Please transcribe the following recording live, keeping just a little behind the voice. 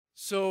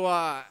So,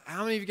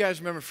 how many of you guys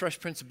remember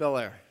Fresh Prince of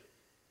Bel-Air?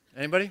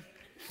 Anybody?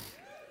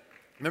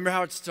 Remember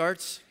how it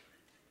starts?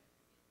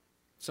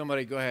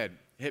 Somebody, go ahead,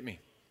 hit me.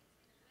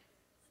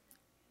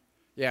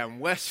 Yeah, in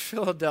West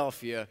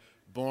Philadelphia,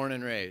 born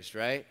and raised,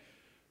 right?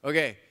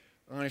 Okay,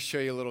 I'm going to show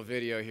you a little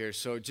video here.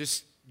 So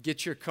just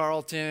get your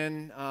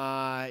Carlton,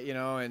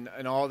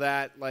 and all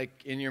that,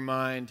 like, in your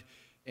mind.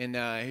 And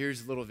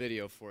here's a little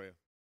video for you.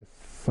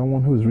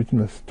 Someone who's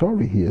written a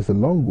story here. It's a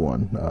long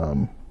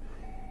one.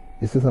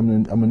 It says, I'm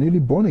a newly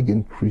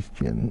born-again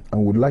Christian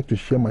and would like to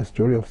share my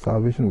story of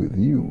salvation with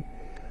you.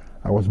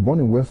 I was born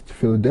in West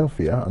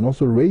Philadelphia and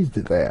also raised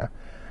there.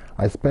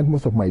 I spent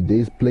most of my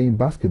days playing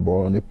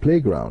basketball on a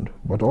playground,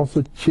 but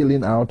also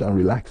chilling out and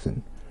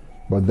relaxing.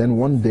 But then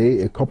one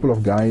day, a couple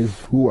of guys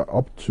who were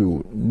up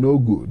to no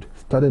good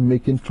started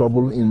making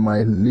trouble in my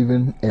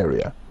living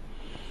area.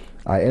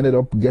 I ended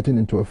up getting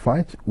into a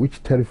fight,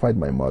 which terrified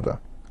my mother.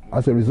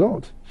 As a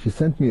result, she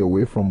sent me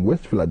away from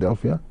West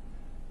Philadelphia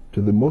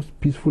to the most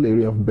peaceful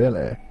area of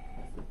Bel-Air.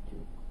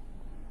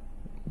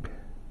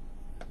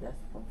 That's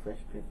from Fresh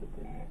Prince of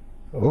Bel-Air.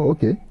 Oh,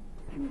 okay.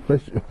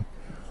 Fresh.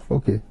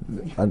 Okay.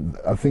 And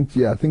I think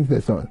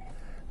there's some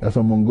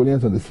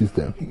Mongolians on the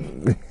system.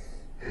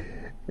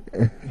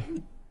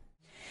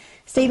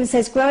 Stephen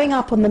says, growing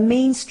up on the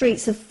mean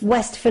streets of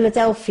West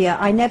Philadelphia,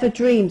 I never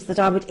dreamed that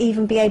I would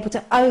even be able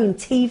to own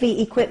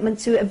TV equipment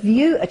to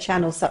view a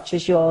channel such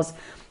as yours.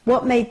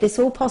 What made this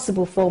all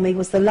possible for me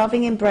was the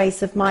loving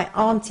embrace of my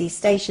auntie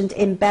stationed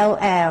in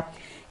Bel-Air.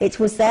 It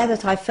was there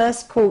that I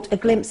first caught a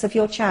glimpse of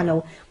your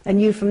channel and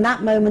knew from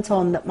that moment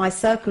on that my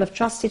circle of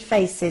trusted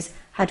faces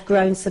had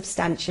grown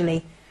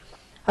substantially.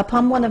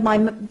 Upon one of my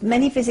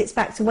many visits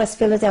back to West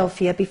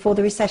Philadelphia before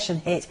the recession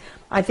hit,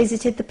 I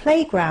visited the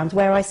playground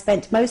where I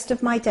spent most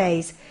of my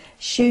days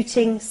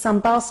shooting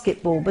some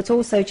basketball, but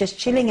also just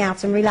chilling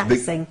out and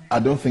relaxing. I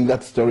don't think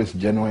that story is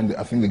genuine.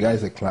 I think the guy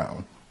is a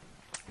clown.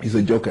 He's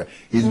a joker.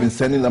 He's been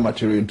sending that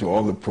material to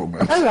all the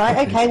programs. Oh,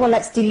 right, okay, well,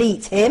 let's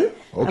delete him.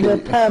 Okay. And we'll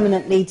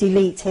permanently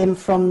delete him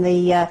from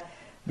the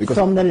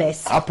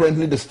list.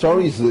 Apparently the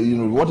story is,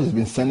 what he's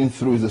been sending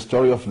through is the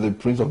story of the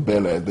Prince of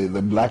Bel-Air,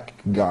 the black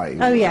guy.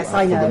 Oh, yes,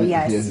 I know,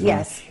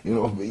 yes.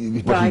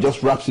 But he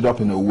just wraps it up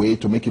in a way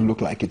to make it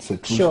look like it's a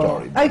true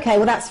story. Okay,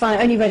 well, that's fine.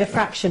 I only read a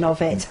fraction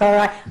of it. All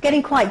right.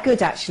 Getting quite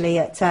good, actually,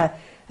 at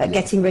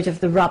getting rid of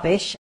the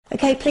rubbish.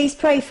 Okay, please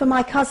pray for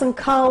my cousin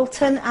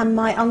Carlton and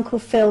my uncle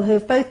Phil, who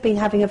have both been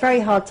having a very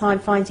hard time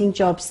finding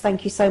jobs.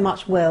 Thank you so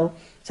much, Will.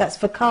 So that's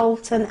for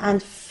Carlton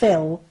and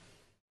Phil.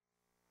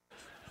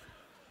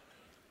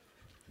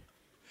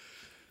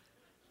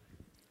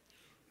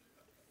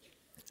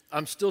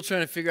 I'm still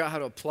trying to figure out how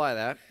to apply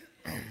that.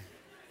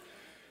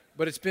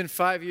 But it's been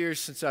 5 years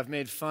since I've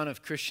made fun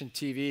of Christian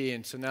TV,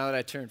 and so now that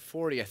I turned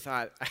 40, I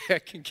thought I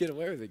can get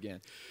away with it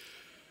again.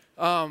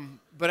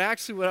 But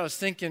actually what I was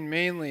thinking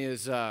mainly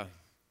is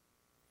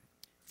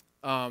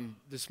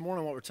this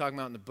morning what we're talking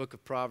about in the book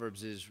of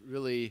Proverbs is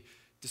really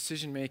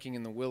decision-making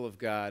in the will of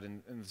God,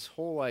 and this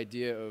whole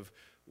idea of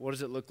what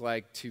does it look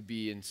like to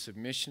be in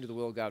submission to the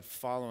will of God,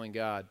 following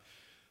God.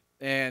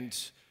 And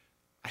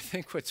I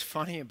think what's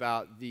funny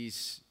about the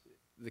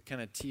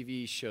kind of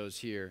TV shows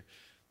here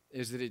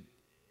is that it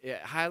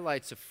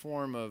highlights a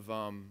form of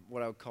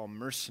what I would call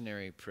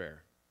mercenary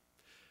prayer.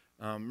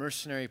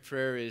 Mercenary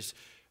prayer is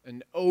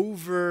an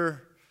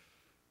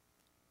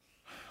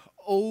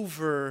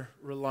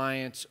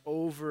over-reliance,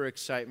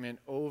 over-excitement,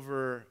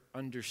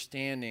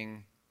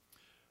 over-understanding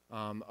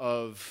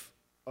of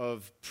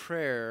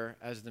prayer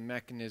as the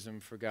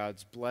mechanism for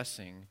God's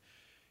blessing,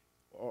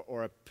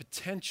 or a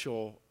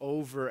potential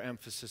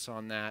overemphasis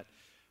on that,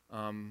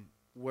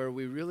 where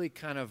we really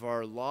kind of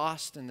are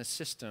lost in the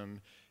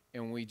system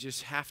and we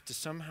just have to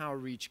somehow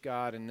reach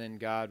God, and then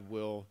God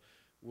will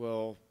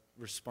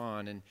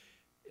respond. And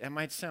that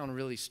might sound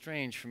really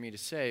strange for me to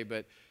say,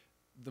 but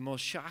the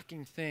most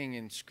shocking thing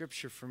in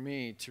Scripture for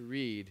me to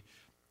read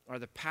are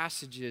the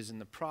passages in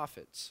the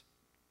prophets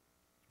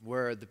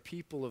where the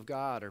people of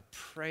God are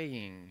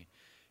praying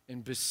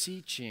and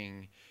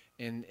beseeching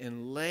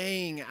and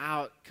laying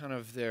out kind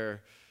of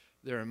their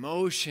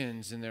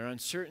emotions and their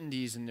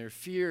uncertainties and their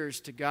fears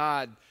to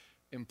God,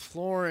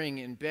 imploring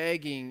and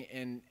begging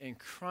and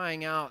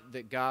crying out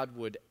that God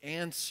would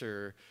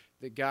answer,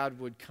 that God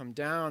would come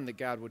down, that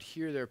God would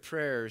hear their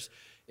prayers.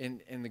 And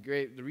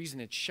the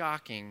reason it's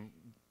shocking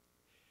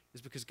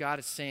is because God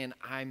is saying,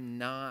 I'm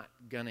not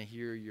going to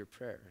hear your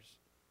prayers.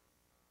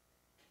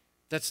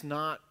 That's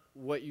not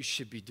what you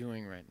should be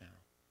doing right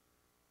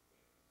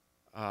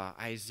now.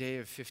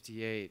 Isaiah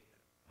 58,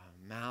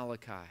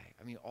 Malachi.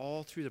 I mean,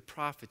 all through the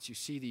prophets, you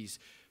see these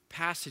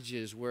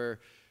passages where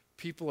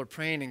people are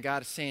praying and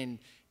God is saying,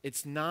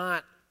 that's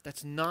not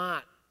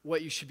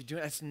what you should be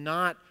doing. That's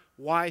not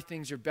why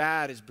things are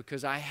bad, is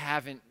because I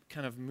haven't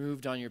kind of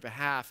moved on your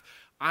behalf.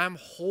 I'm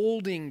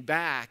holding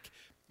back,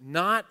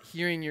 not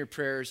hearing your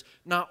prayers,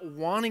 not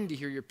wanting to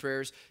hear your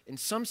prayers, in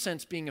some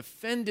sense being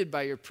offended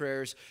by your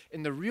prayers.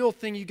 And the real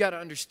thing you got to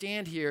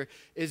understand here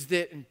is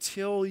that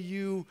until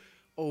you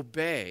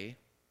obey,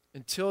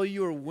 until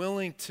you are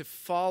willing to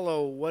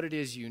follow what it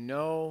is you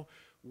know,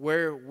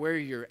 where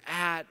you're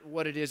at,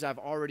 what it is I've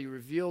already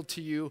revealed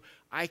to you,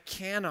 I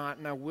cannot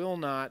and I will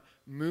not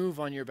move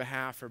on your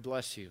behalf or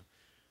bless you.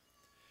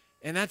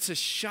 And that's a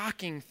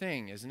shocking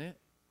thing, isn't it?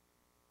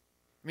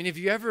 I mean, have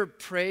you ever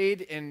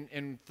prayed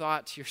and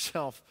thought to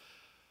yourself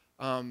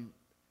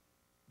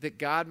that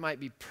God might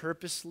be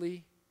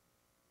purposely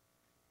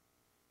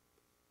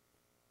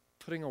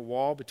putting a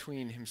wall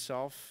between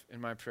himself and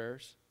my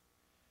prayers?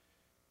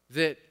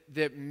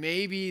 That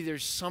maybe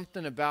there's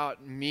something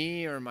about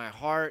me or my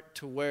heart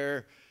to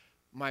where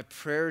my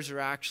prayers are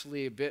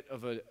actually a bit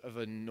of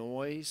a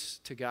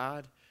noise to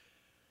God?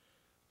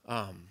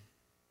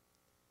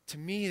 To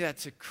me,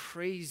 that's a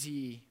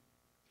crazy,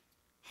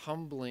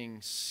 humbling,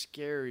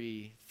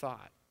 scary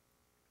thought.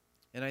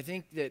 And I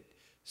think that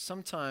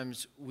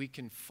sometimes we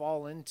can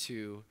fall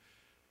into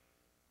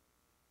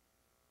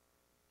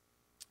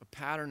a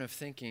pattern of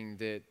thinking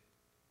that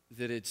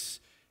it's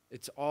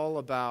all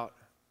about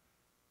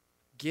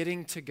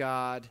getting to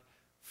God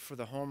for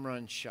the home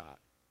run shot.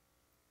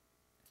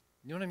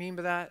 You know what I mean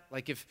by that?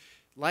 Like if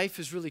life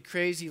is really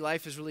crazy,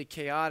 life is really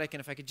chaotic,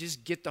 and if I could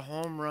just get the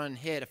home run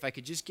hit, if I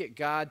could just get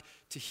God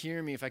to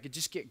hear me, if I could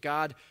just get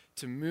God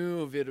to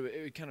move, it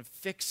would kind of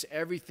fix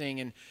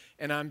everything.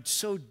 And I'm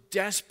so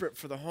desperate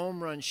for the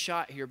home run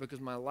shot here because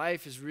my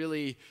life is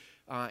really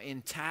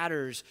in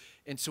tatters.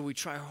 And so we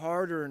try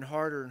harder and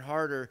harder and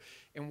harder.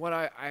 And what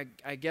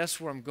I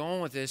guess where I'm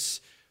going with this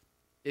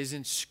is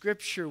in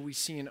Scripture we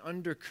see an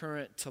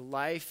undercurrent to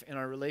life and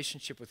our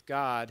relationship with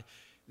God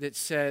that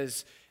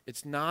says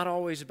it's not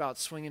always about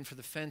swinging for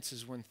the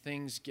fences when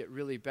things get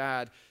really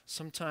bad.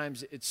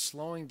 Sometimes it's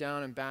slowing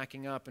down and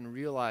backing up and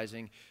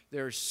realizing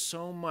there's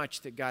so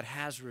much that God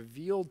has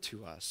revealed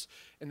to us,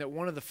 and that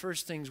one of the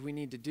first things we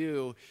need to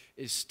do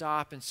is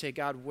stop and say,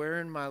 God,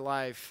 where in my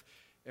life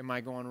am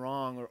I going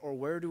wrong? Or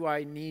where do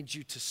I need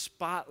you to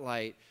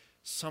spotlight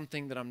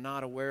something that I'm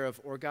not aware of?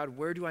 Or God,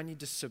 where do I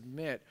need to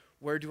submit?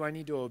 Where do I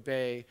need to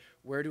obey?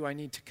 Where do I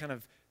need to kind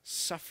of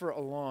suffer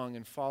along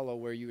and follow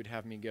where you would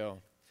have me go?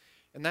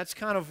 And that's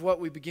kind of what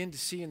we begin to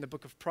see in the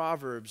book of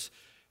Proverbs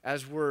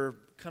as we're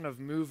kind of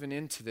moving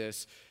into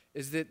this,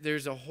 is that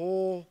there's a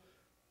whole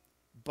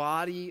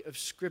body of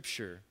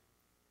Scripture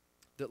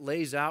that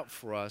lays out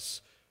for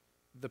us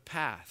the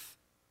path.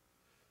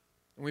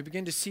 And we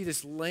begin to see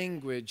this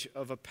language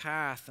of a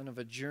path and of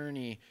a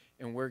journey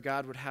and where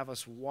God would have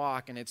us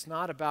walk. And it's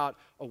not about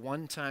a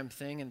one-time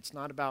thing, and it's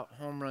not about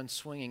home run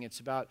swinging.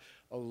 It's about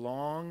a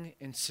long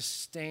and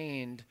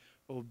sustained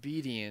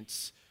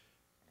obedience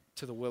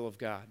to the will of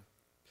God.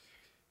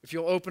 If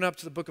you'll open up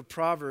to the book of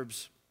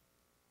Proverbs,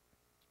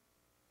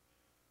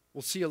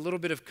 we'll see a little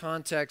bit of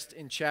context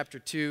in chapter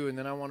 2, and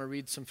then I want to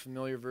read some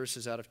familiar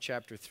verses out of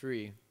chapter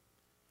 3.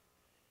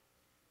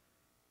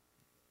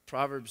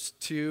 Proverbs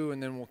 2,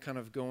 and then we'll kind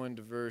of go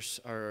into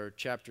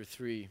chapter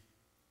 3.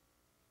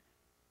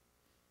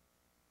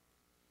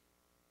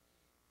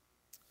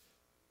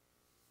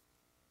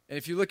 And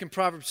if you look in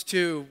Proverbs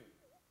 2,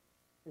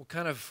 we'll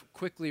kind of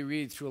quickly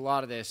read through a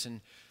lot of this.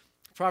 And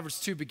Proverbs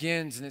 2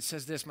 begins, and it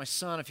says this, "My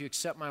son, if you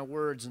accept my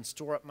words and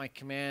store up my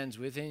commands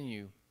within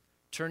you,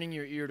 turning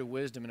your ear to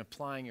wisdom and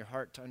applying your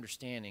heart to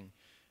understanding,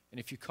 and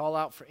if you call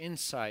out for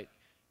insight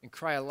and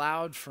cry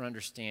aloud for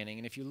understanding,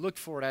 and if you look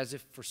for it as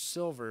if for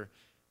silver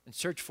and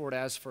search for it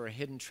as for a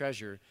hidden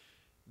treasure,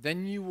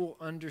 then you will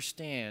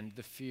understand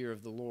the fear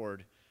of the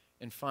Lord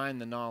and find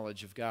the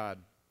knowledge of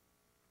God.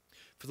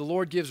 For the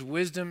Lord gives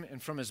wisdom,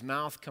 and from his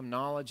mouth come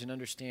knowledge and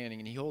understanding,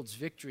 and he holds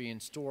victory in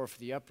store for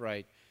the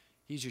upright.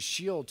 He's a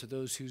shield to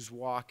those whose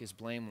walk is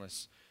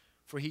blameless.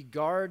 For he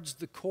guards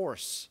the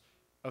course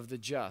of the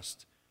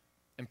just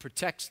and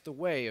protects the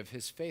way of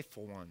his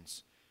faithful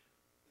ones.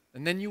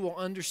 And then you will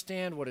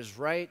understand what is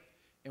right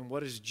and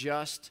what is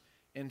just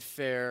and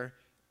fair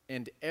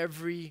and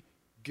every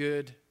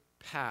good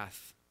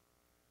path.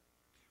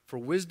 For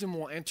wisdom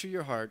will enter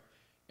your heart,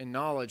 and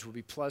knowledge will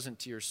be pleasant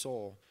to your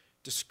soul.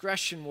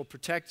 Discretion will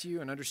protect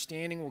you, and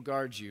understanding will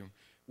guard you.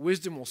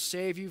 Wisdom will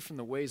save you from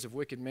the ways of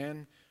wicked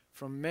men,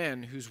 from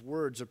men whose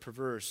words are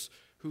perverse,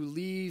 who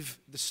leave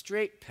the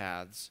straight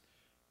paths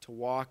to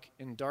walk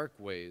in dark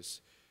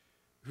ways,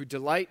 who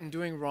delight in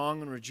doing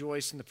wrong and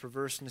rejoice in the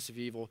perverseness of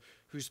evil,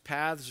 whose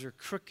paths are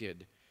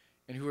crooked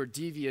and who are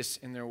devious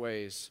in their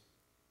ways."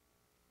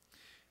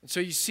 And so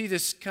you see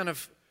this kind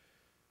of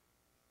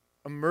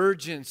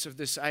emergence of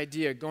this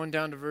idea going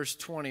down to verse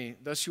 20.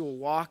 "Thus you will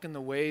walk in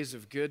the ways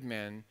of good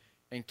men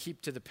and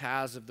keep to the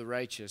paths of the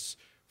righteous.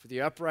 For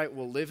the upright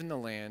will live in the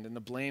land, and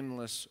the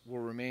blameless will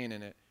remain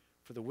in it.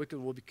 For the wicked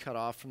will be cut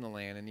off from the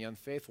land, and the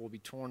unfaithful will be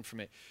torn from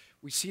it."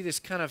 We see this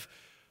kind of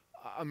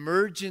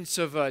emergence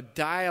of a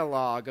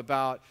dialogue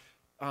about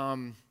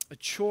a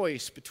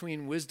choice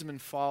between wisdom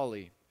and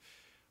folly,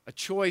 a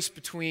choice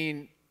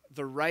between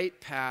the right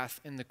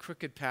path and the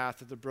crooked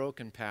path or the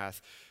broken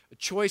path, a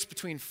choice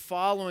between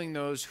following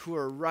those who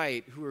are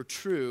right, who are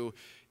true,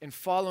 and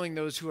following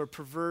those who are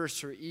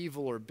perverse or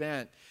evil or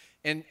bent.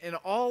 And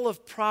all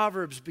of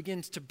Proverbs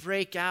begins to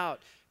break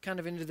out kind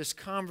of into this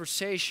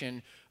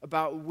conversation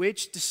about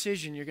which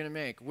decision you're going to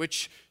make,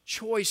 which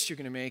choice you're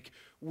going to make,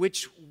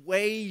 which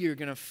way you're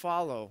going to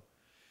follow.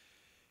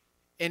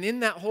 And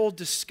in that whole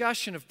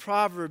discussion of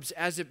Proverbs,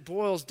 as it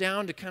boils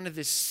down to kind of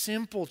this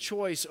simple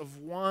choice of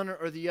one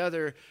or the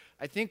other,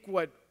 I think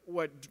what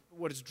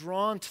is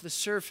drawn to the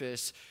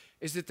surface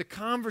is that the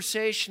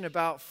conversation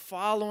about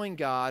following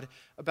God,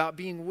 about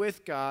being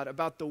with God,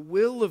 about the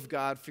will of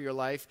God for your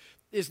life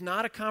is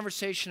not a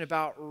conversation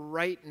about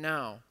right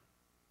now.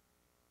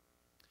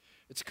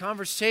 It's a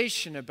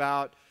conversation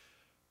about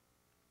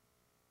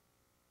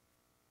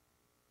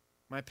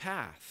my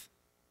path.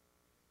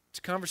 It's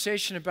a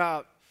conversation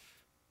about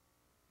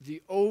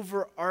the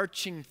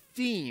overarching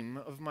theme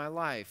of my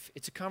life.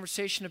 It's a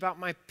conversation about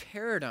my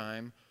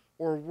paradigm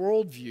or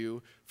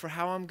worldview for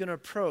how I'm going to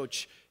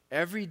approach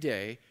every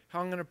day, how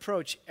I'm going to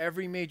approach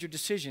every major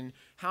decision,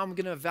 how I'm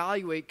going to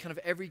evaluate kind of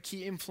every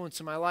key influence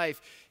in my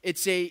life.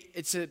 It's a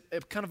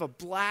kind of a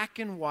black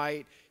and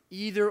white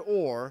either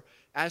or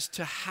as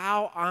to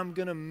how I'm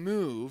going to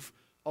move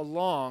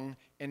along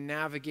and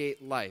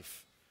navigate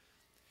life.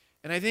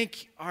 And I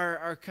think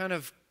our kind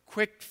of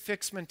quick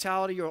fix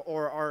mentality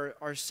or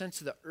our sense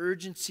of the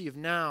urgency of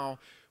now,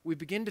 we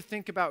begin to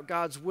think about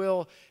God's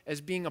will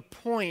as being a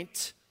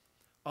point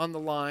on the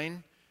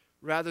line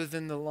rather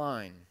than the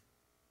line.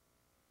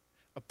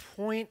 A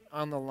point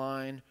on the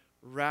line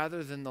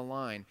rather than the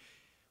line.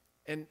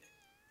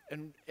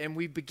 And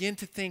we begin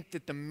to think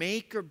that the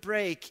make or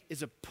break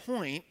is a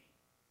point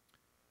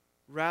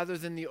rather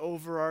than the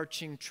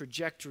overarching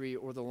trajectory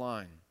or the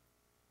line.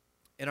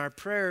 And our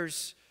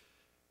prayers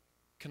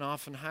can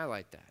often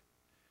highlight that.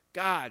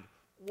 God,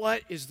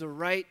 what is the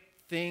right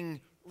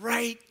thing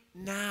right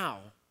now?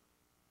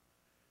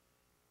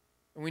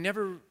 And we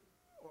never,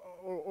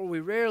 or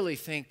we rarely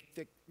think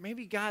that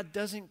maybe God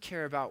doesn't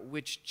care about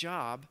which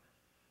job,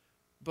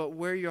 but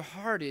where your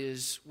heart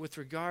is with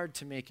regard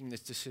to making this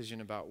decision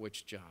about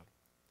which job.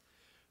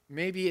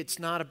 Maybe it's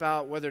not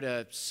about whether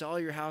to sell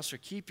your house or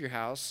keep your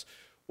house,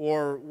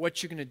 or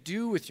what you're going to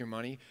do with your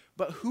money,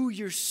 but who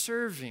you're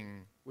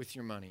serving with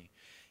your money.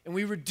 And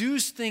we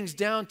reduce things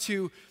down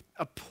to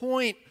a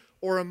point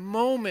or a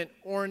moment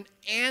or an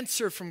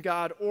answer from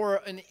God or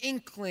an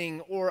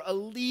inkling or a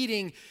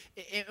leading,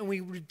 and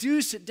we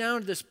reduce it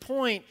down to this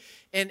point,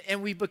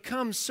 and we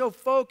become so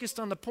focused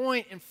on the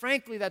point, and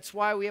frankly, that's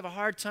why we have a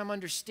hard time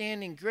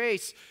understanding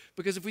grace,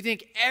 because if we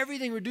think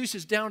everything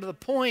reduces down to the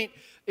point,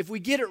 if we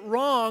get it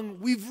wrong,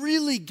 we've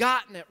really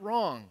gotten it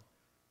wrong,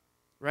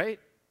 right?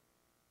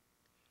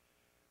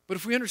 But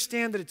if we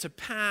understand that it's a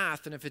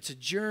path, and if it's a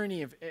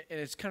journey, and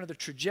it's kind of the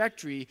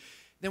trajectory,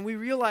 then we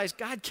realize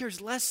God cares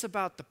less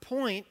about the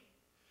point,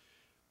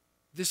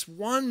 this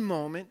one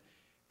moment,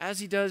 as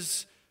he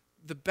does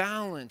the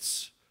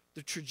balance,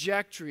 the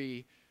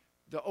trajectory,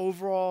 the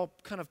overall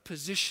kind of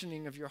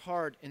positioning of your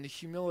heart and the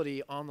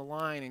humility on the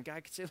line. And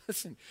God could say,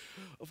 listen,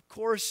 of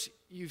course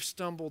you've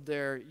stumbled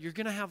there. You're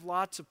going to have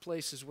lots of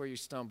places where you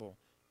stumble.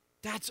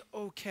 That's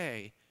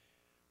okay.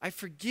 I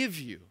forgive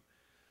you.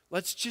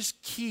 Let's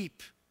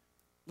keep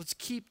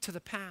to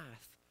the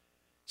path.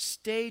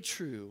 Stay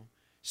true.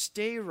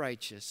 Stay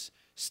righteous,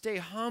 stay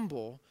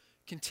humble,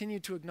 continue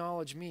to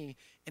acknowledge me,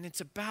 and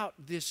it's about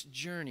this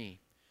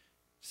journey.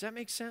 Does that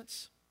make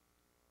sense?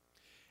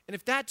 And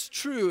if that's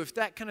true, if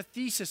that kind of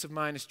thesis of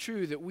mine is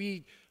true, that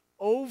we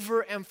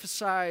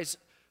overemphasize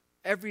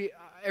every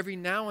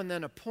now and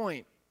then a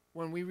point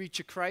when we reach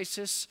a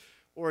crisis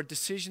or a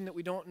decision that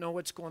we don't know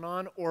what's going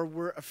on, or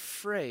we're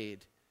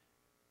afraid,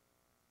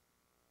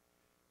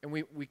 and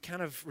we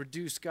kind of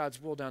reduce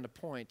God's will down to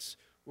points,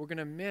 we're going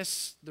to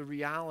miss the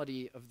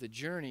reality of the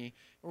journey,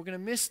 and we're going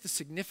to miss the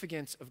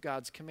significance of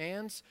God's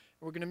commands,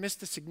 and we're going to miss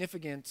the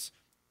significance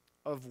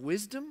of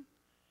wisdom, and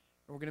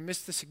we're going to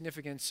miss the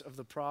significance of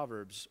the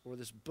Proverbs, or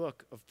this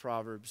book of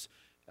Proverbs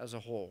as a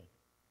whole.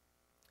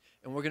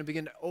 And we're going to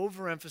begin to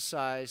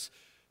overemphasize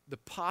the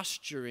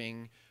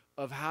posturing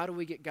of how do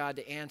we get God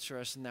to answer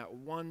us in that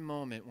one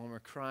moment when we're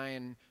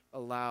crying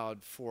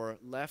aloud for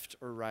left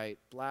or right,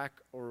 black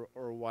or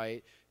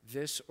white,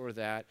 this or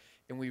that,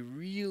 and we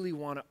really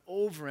want to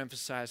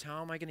overemphasize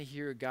how am I going to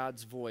hear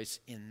God's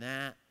voice in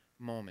that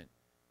moment.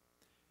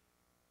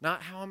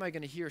 Not how am I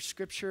going to hear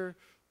Scripture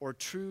or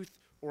truth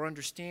or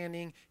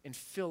understanding and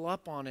fill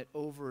up on it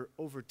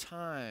over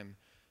time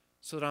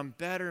so that I'm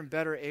better and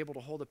better able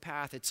to hold a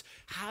path. It's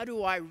how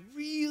do I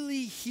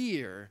really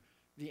hear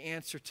the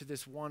answer to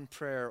this one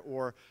prayer,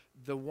 or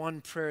the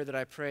one prayer that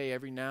I pray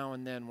every now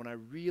and then when I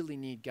really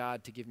need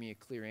God to give me a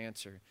clear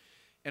answer.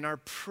 And our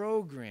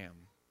program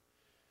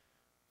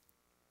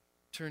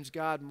turns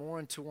God more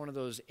into one of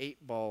those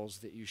 8 balls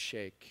that you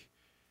shake,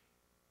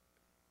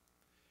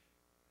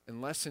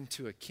 and less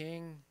into a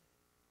king,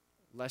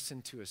 less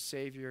into a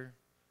savior,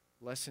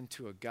 less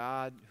into a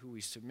God who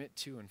we submit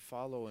to and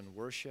follow and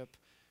worship,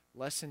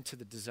 less into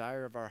the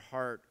desire of our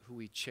heart who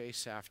we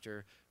chase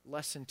after,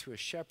 less into a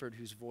shepherd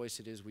whose voice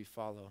it is we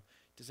follow.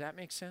 Does that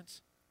make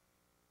sense?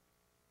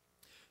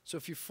 So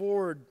if you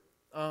forward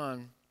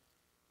on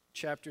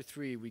chapter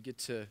 3, we get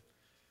to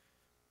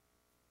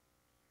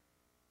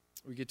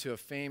we get to a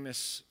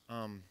famous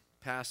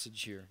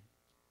passage here,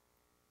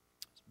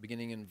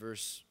 beginning in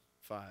verse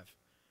 5.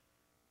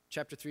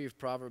 Chapter 3 of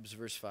Proverbs,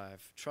 verse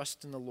 5.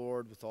 Trust in the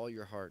Lord with all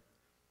your heart,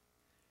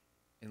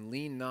 and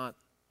lean not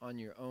on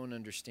your own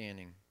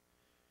understanding.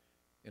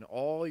 In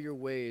all your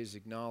ways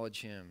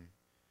acknowledge him,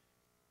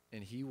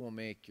 and he will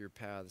make your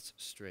paths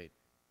straight.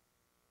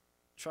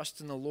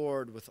 Trust in the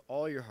Lord with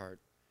all your heart,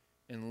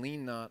 and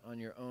lean not on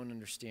your own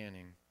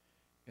understanding.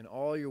 In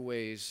all your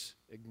ways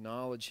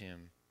acknowledge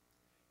him,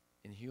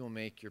 and he will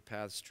make your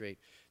paths straight.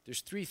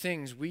 There's three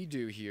things we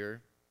do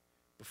here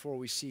before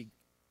we see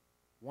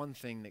one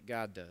thing that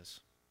God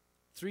does.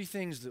 Three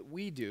things that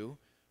we do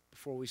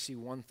before we see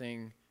one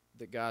thing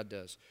that God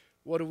does.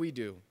 What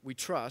do? We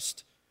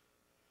trust.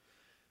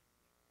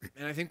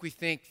 And I think we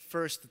think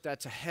first that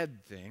that's a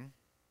head thing,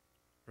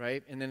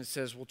 right? And then it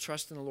says, well,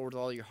 trust in the Lord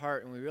with all your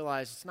heart. And we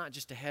realize it's not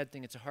just a head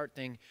thing, it's a heart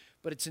thing,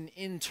 but it's an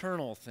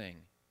internal thing.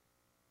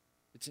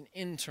 It's an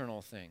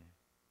internal thing.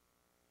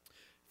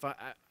 If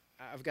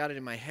I've got it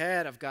in my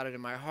head, I've got it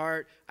in my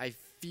heart, I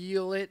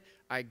feel it,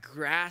 I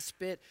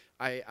grasp it,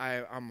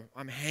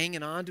 I'm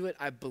hanging on to it,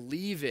 I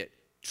believe it.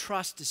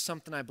 Trust is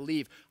something I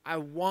believe. I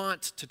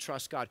want to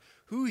trust God.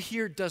 Who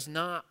here does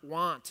not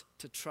want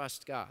to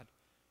trust God?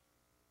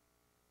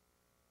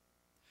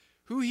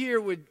 Who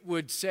here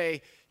would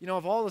say, you know,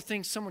 of all the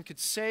things someone could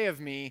say of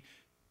me,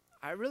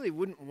 I really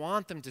wouldn't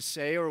want them to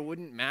say, or it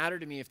wouldn't matter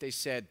to me if they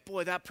said,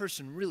 boy, that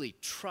person really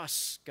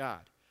trusts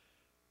God.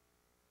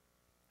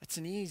 That's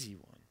an easy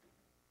one.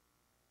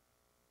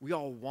 We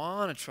all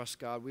want to trust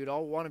God. We'd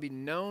all want to be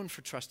known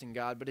for trusting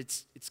God, but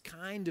it's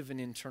kind of an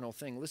internal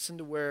thing. Listen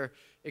to where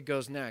it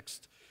goes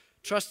next.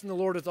 Trust in the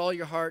Lord with all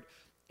your heart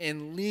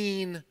and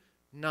lean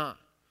not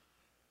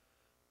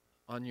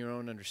on your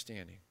own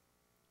understanding.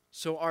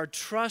 So our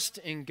trust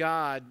in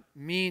God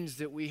means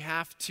that we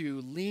have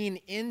to lean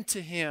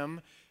into him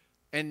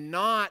and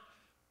not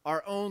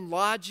our own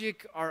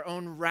logic, our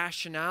own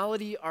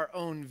rationality, our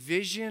own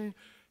vision,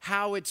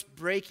 how it's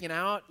breaking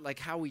out, like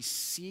how we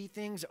see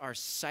things, our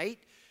sight.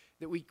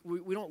 That we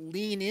don't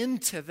lean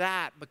into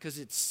that because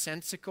it's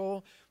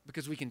sensical,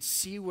 because we can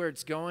see where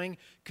it's going,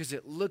 because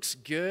it looks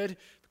good,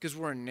 because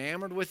we're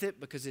enamored with it,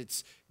 because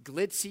it's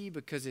glitzy,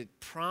 because it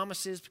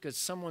promises, because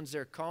someone's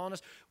there calling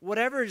us.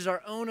 Whatever is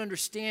our own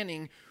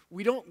understanding,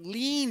 we don't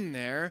lean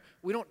there.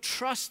 We don't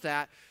trust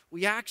that.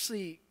 We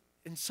actually,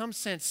 in some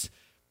sense,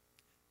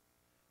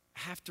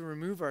 have to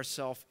remove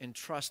ourselves and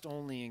trust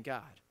only in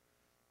God.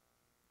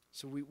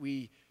 So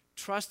we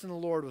trust in the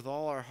Lord with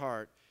all our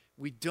heart.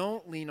 We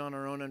don't lean on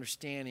our own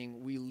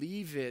understanding. We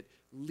leave it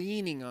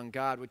leaning on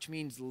God, which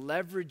means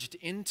leveraged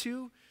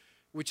into,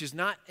 which is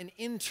not an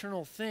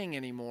internal thing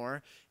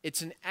anymore.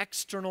 It's an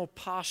external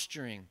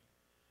posturing.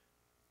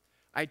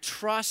 I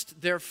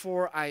trust,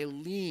 therefore I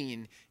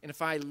lean. And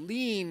if I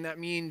lean, that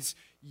means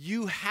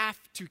you have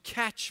to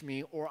catch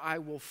me or I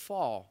will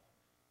fall.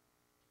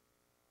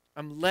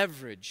 I'm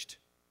leveraged.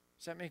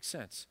 Does that make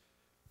sense?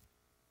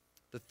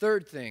 The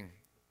third thing,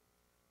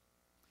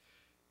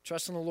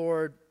 trust in the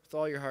Lord with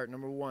all your heart.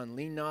 Number one,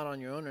 lean not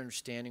on your own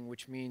understanding,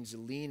 which means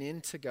lean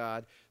into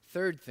God.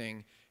 Third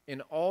thing,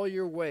 in all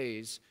your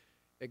ways,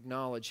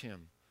 acknowledge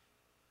him.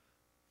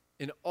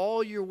 In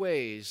all your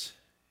ways,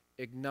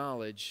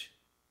 acknowledge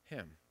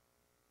him.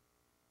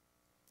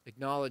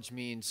 Acknowledge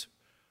means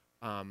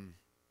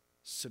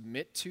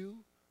submit to,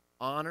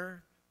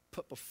 honor,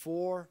 put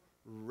before,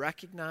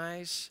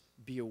 recognize,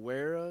 be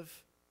aware of,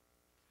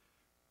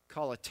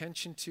 call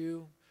attention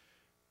to.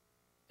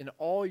 In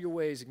all your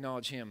ways,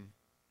 acknowledge him.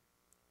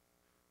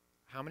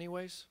 How many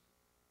ways?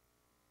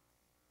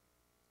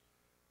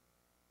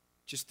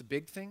 Just the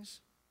big things?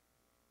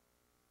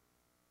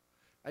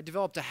 I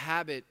developed a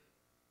habit.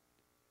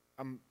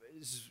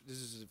 This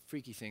is a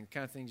freaky thing, the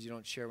kind of things you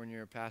don't share when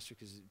you're a pastor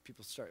because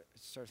people start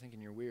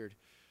thinking you're weird.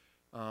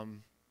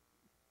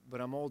 But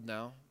I'm old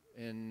now,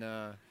 and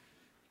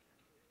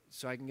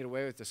so I can get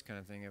away with this kind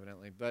of thing,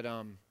 evidently. But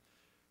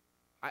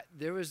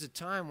there was a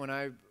time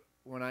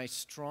when I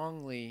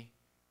strongly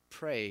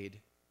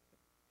prayed.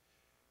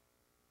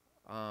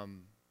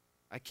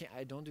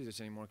 I don't do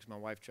this anymore because my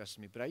wife trusts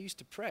me, but I used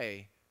to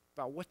pray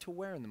about what to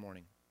wear in the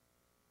morning.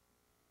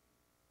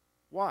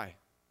 Why?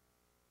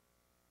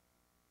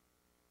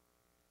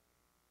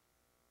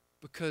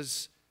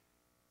 Because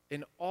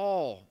in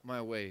all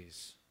my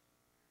ways,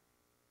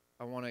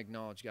 I want to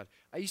acknowledge God.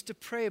 I used to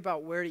pray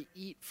about where to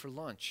eat for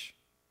lunch.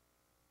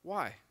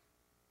 Why?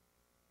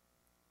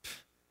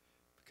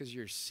 Because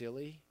you're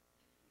silly,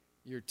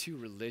 you're too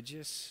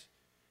religious,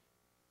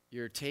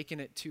 you're taking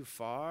it too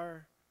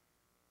far,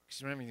 because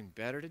you don't have anything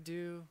better to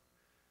do,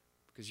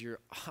 because you're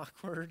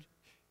awkward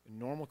and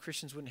normal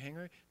Christians wouldn't hang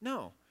around.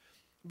 No,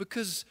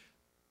 because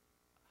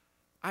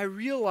I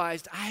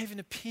realized I have an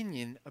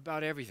opinion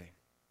about everything.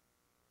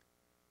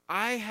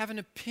 I have an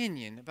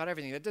opinion about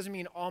everything. That doesn't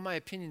mean all my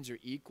opinions are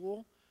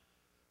equal.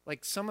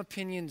 Like some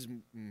opinions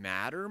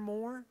matter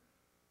more,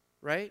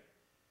 right?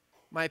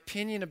 My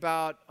opinion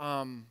about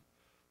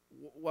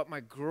what my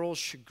girls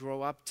should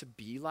grow up to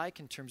be like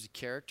in terms of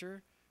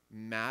character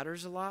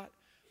matters a lot.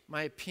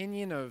 my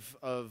opinion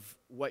of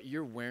what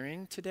you're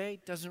wearing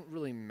today doesn't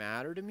really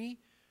matter to me.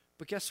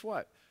 But guess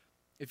what?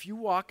 If you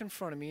walk in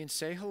front of me and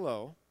say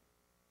hello,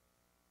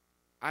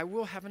 I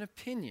will have an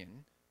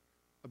opinion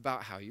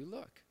about how you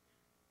look.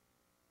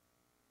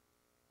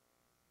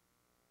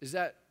 Is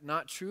that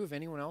not true of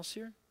anyone else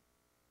here?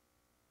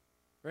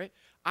 Right?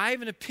 I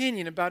have an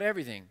opinion about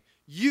everything.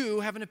 You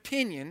have an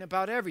opinion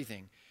about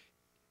everything.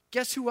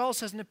 Guess who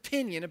else has an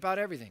opinion about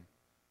everything?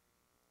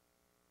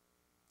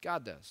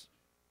 God does.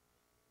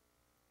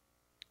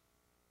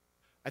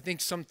 I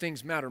think some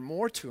things matter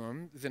more to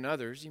him than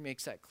others. He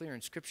makes that clear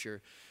in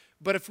Scripture.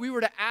 But if we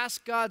were to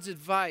ask God's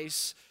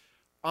advice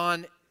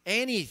on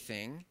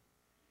anything,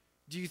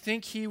 do you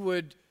think he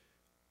would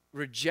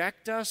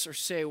reject us or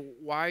say,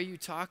 why are you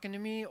talking to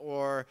me?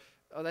 Or,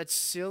 oh, that's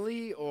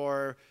silly?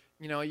 Or,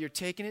 you're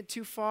taking it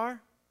too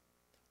far?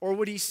 Or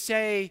would he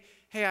say,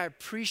 hey, I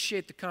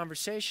appreciate the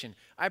conversation.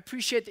 I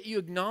appreciate that you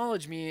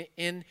acknowledge me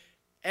in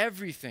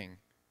everything.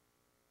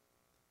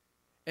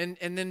 And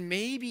then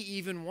maybe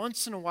even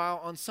once in a while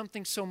on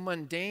something so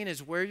mundane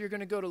as where you're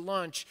going to go to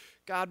lunch,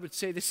 God would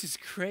say, this is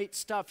great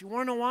stuff. You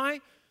want to know why?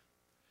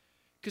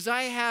 Because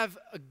I have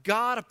a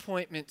God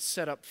appointment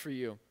set up for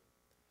you.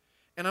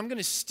 And I'm going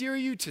to steer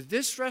you to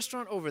this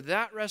restaurant over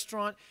that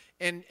restaurant,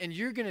 and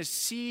you're going to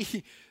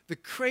see the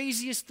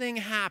craziest thing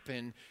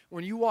happen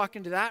when you walk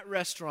into that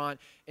restaurant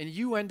and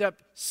you end up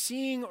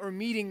seeing or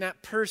meeting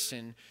that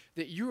person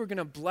that you are going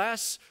to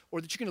bless,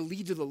 or that you're going to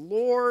lead to the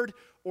Lord,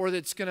 or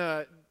that's going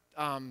to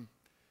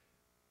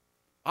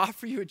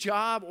offer you a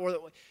job.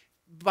 Or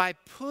by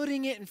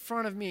putting it in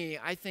front of me,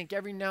 I think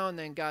every now and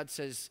then God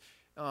says,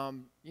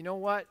 you know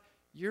what?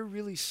 You're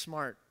really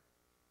smart.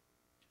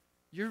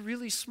 You're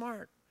really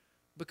smart.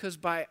 Because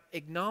by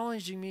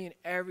acknowledging me in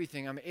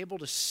everything, I'm able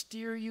to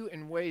steer you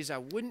in ways I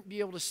wouldn't be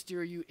able to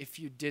steer you if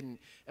you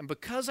didn't. And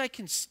because I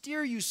can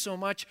steer you so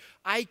much,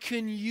 I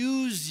can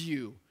use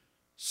you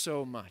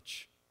so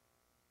much.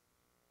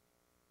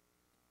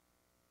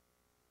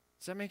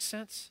 Does that make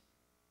sense?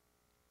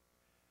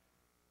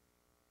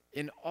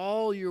 In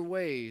all your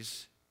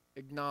ways,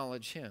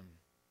 acknowledge him.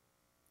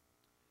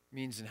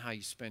 Means in how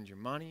you spend your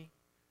money,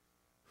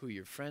 who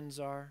your friends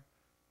are,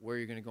 where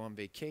you're going to go on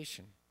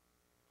vacation.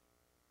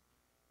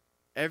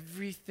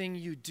 Everything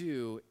you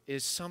do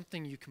is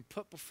something you can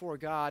put before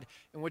God,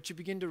 and what you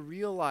begin to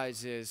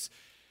realize is,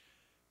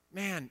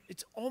 man,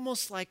 it's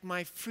almost like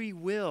my free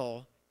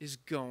will is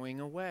going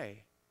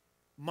away.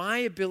 My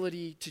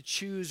ability to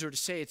choose or to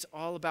say it's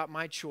all about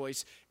my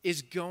choice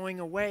is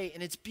going away,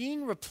 and it's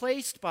being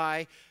replaced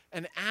by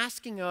an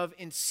asking of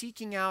and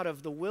seeking out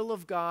of the will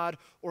of God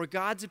or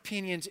God's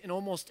opinions in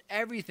almost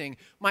everything.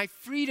 My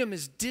freedom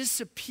is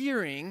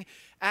disappearing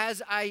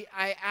as I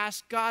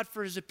ask God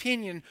for his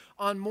opinion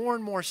on more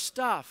and more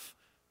stuff.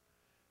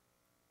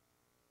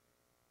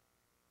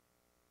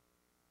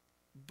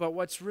 But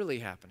what's really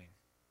happening?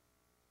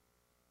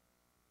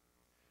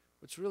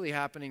 What's really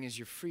happening is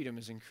your freedom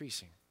is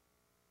increasing.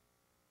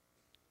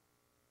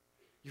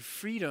 Your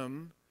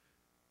freedom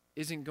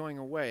isn't going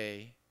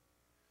away.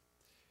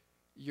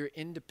 Your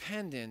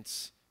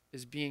independence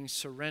is being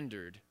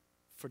surrendered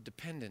for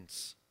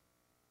dependence.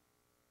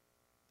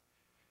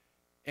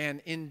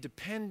 And in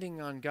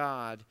depending on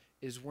God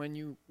is when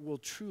you will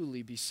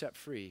truly be set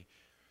free.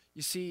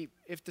 You see,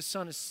 if the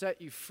Son has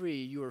set you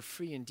free, you are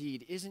free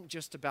indeed. Isn't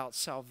just about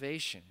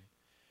salvation.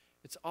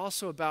 It's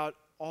also about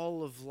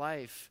all of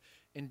life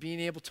and being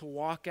able to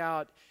walk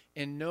out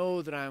and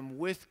know that I'm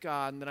with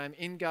God and that I'm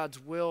in God's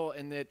will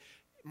and that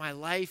my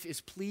life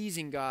is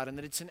pleasing God and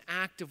that it's an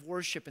act of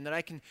worship and that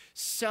I can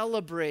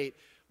celebrate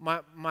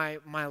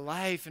my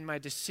life and my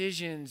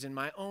decisions and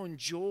my own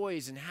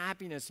joys and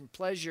happiness and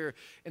pleasure,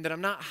 and that I'm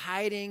not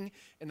hiding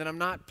and that I'm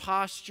not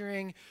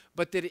posturing,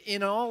 but that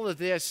in all of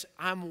this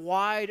I'm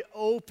wide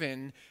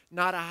open,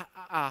 not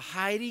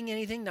hiding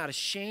anything, not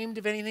ashamed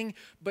of anything,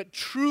 but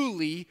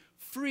truly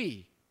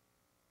free.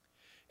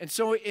 And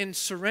so in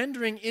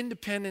surrendering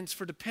independence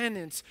for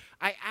dependence,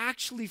 I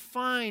actually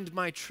find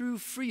my true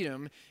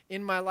freedom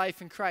in my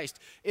life in Christ.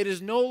 It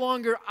is no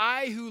longer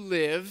I who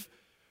live,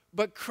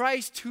 but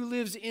Christ who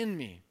lives in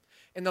me.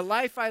 And the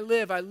life I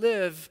live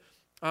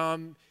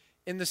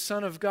in the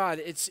Son of God.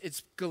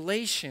 It's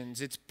Galatians.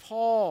 It's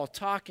Paul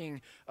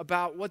talking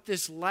about what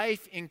this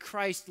life in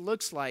Christ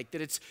looks like.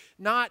 That it's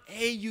not,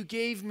 hey, you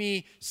gave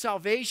me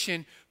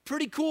salvation.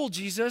 Pretty cool,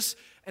 Jesus.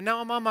 And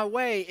now I'm on my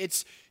way.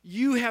 It's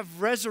you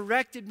have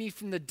resurrected me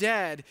from the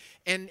dead,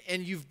 and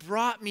you've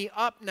brought me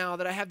up now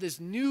that I have this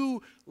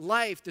new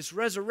life, this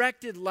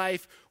resurrected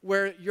life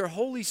where your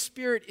Holy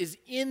Spirit is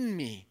in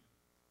me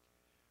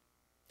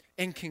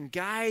and can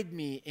guide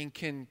me and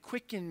can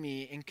quicken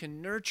me and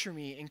can nurture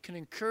me and can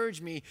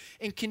encourage me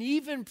and can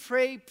even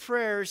pray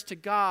prayers to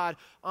God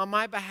on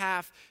my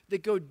behalf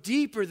that go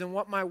deeper than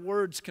what my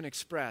words can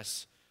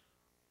express.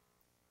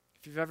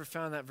 If you've ever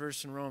found that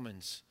verse in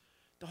Romans,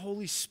 the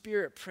Holy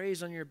Spirit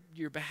prays on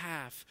your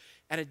behalf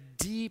at a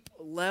deep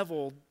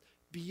level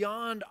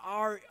beyond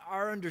our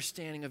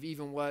understanding of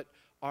even what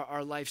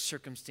our life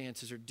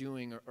circumstances are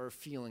doing or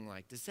feeling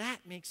like. Does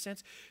that make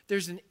sense?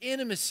 There's an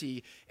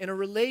intimacy and a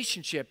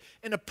relationship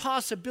and a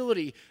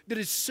possibility that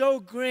is so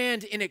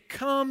grand, and it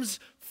comes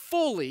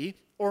fully,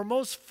 or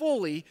most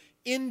fully,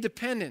 in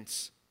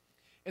dependence.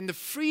 And the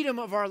freedom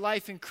of our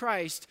life in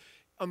Christ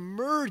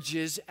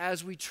emerges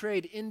as we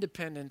trade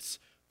independence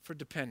for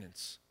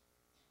dependence.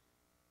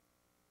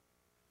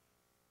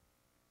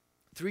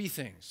 3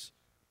 things.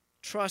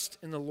 Trust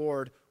in the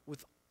Lord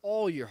with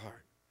all your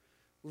heart.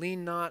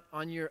 Lean not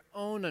on your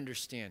own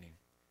understanding.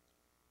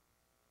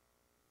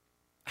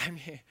 I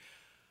mean,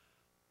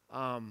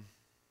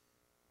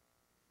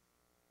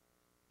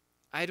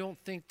 I don't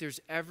think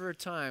there's ever a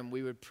time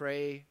we would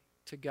pray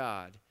to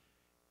God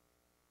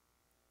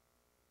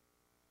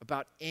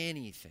about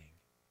anything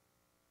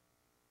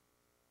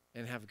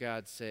and have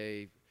God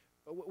say,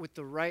 with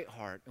the right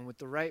heart and with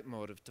the right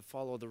motive, to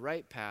follow the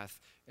right path,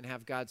 and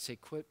have God say,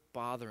 quit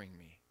bothering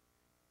me.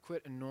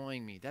 Quit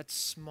annoying me. That's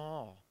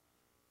small.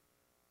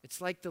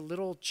 It's like the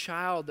little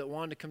child that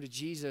wanted to come to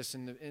Jesus,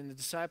 and the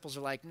disciples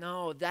are like,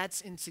 no,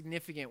 that's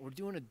insignificant. We're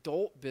doing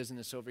adult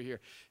business over here.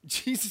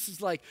 Jesus is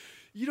like,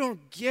 you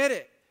don't get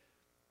it.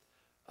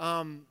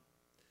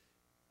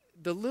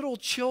 The little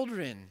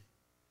children,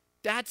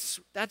 that's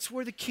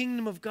where the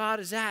kingdom of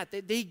God is at.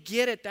 They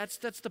get it. That's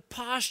the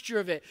posture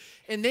of it.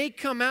 And they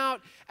come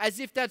out as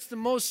if that's the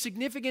most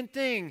significant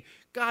thing.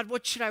 God,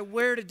 what should I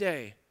wear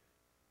today?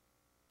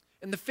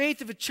 And the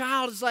faith of a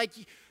child is like,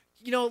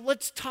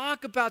 let's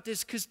talk about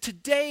this, because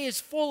today is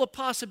full of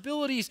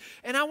possibilities,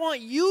 and I want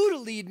you to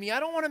lead me.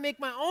 I don't want to make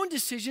my own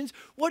decisions.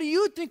 What do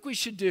you think we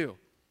should do?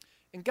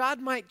 And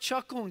God might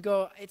chuckle and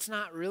go, it's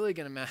not really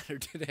going to matter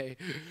today.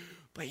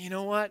 But you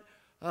know what?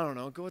 I don't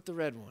know. Go with the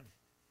red one.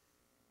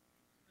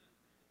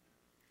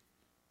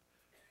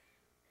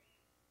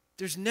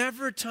 There's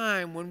never a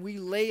time when we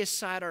lay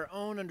aside our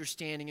own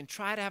understanding and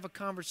try to have a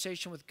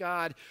conversation with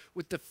God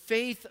with the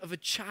faith of a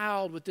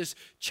child, with this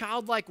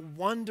childlike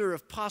wonder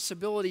of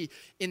possibility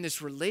in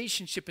this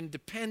relationship and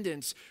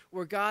dependence,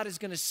 where God is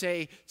going to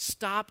say,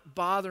 stop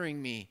bothering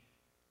me.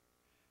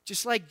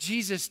 Just like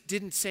Jesus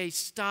didn't say,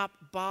 stop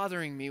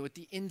bothering me with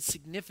the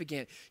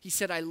insignificant. He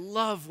said, I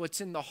love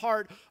what's in the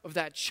heart of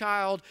that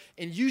child,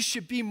 and you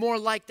should be more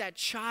like that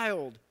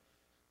child.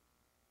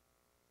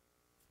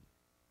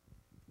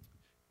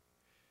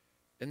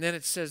 And then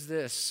it says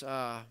this,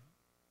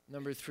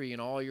 number 3, in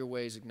all your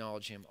ways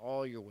acknowledge him,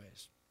 all your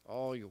ways,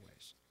 all your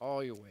ways,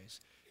 all your ways,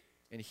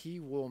 and he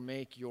will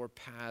make your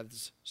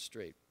paths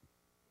straight.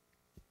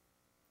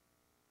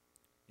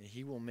 And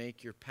he will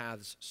make your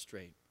paths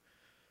straight.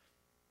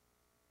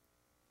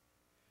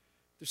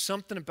 There's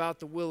something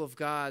about the will of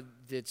God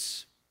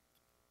that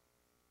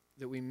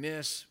we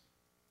miss,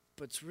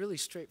 but it's really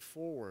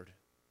straightforward.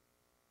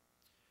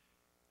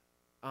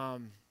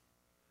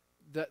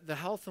 The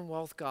health and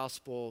wealth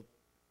gospel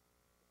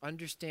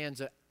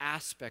understands an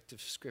aspect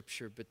of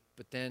Scripture, but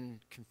then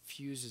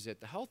confuses it.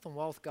 The health and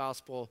wealth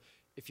gospel,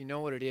 if you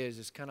know what it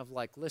is kind of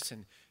like,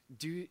 listen,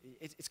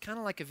 it's kind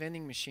of like a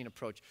vending machine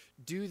approach.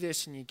 Do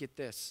this and you get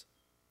this.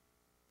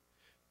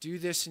 Do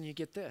this and you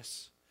get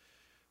this.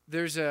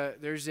 There's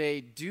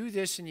a do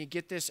this and you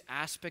get this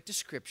aspect of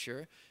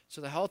Scripture. So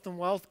the health and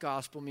wealth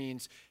gospel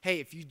means, hey,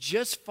 if you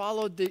just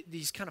followed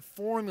these kind of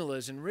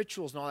formulas and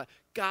rituals and all that,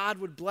 God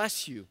would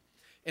bless you.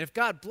 And if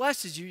God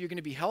blesses you, you're going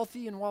to be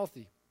healthy and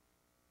wealthy.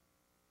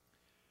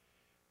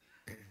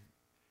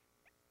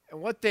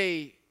 And what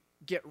they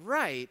get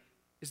right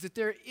is that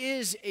there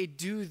is a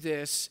do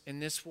this and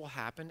this will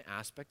happen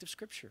aspect of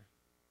Scripture.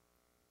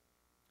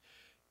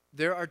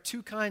 There are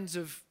 2 kinds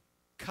of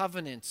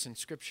covenants in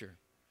Scripture.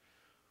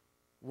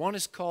 One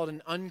is called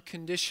an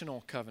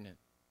unconditional covenant,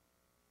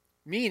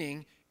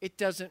 meaning it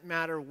doesn't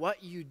matter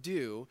what you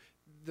do,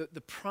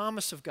 the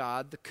promise of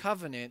God, the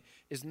covenant,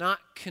 is not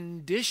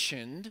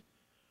conditioned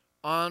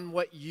on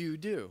what you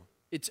do.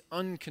 It's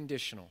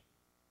unconditional.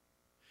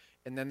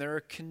 And then there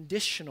are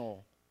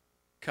conditional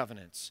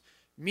covenants,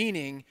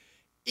 meaning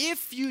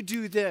if you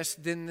do this,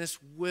 then this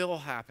will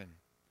happen.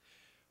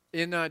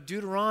 In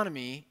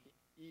Deuteronomy,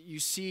 you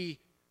see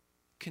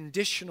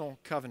conditional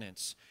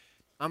covenants.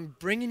 I'm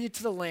bringing you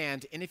to the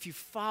land, and if you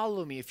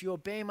follow me, if you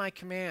obey my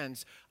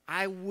commands,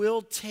 I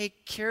will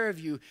take care of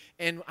you,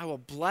 and I will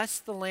bless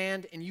the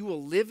land, and you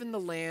will live in the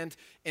land,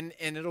 and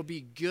it'll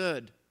be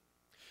good.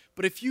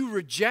 But if you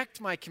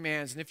reject my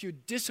commands, and if you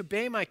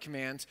disobey my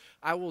commands,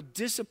 I will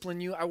discipline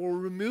you, I will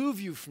remove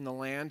you from the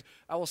land,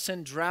 I will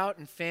send drought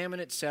and famine,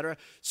 etc.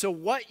 So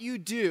what you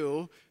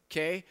do,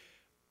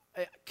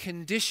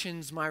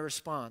 conditions my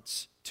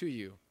response to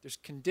you. There's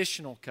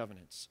conditional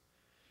covenants.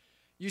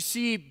 You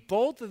see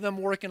both of them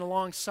working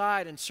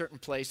alongside in certain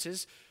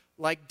places,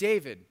 like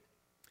David.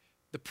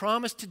 The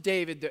promise to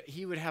David that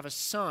he would have a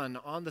son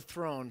on the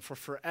throne for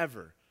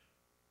forever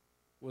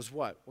was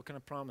what? What kind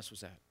of promise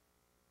was that?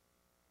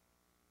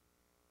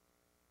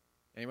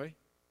 Anybody?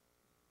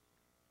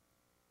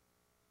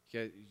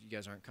 You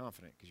guys aren't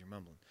confident because you're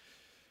mumbling.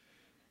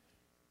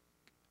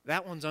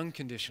 That one's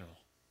unconditional.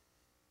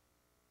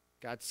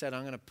 God said,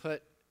 I'm going to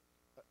put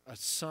a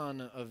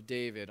son of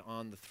David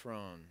on the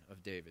throne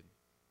of David.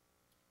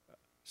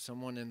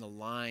 Someone in the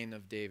line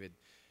of David.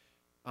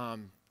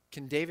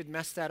 Can David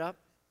mess that up?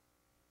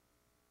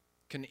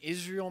 Can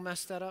Israel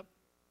mess that up?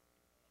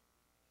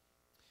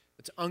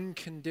 It's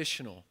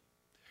unconditional.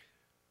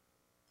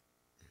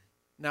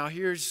 Now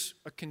here's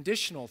a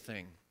conditional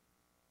thing.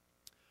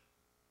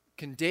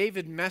 Can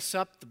David mess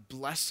up the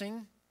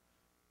blessing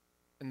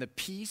and the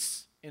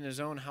peace in his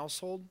own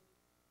household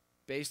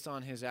based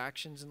on his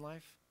actions in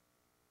life?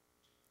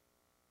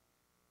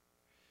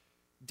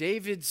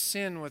 David's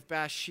sin with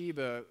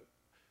Bathsheba,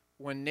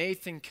 when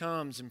Nathan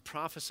comes and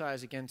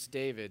prophesies against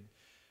David,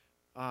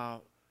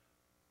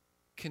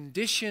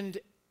 conditioned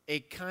a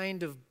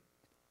kind of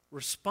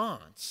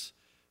response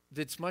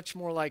that's much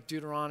more like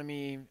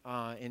Deuteronomy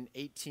in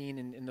 18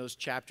 and in those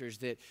chapters,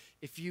 that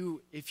if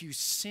you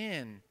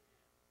sin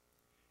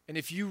and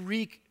if you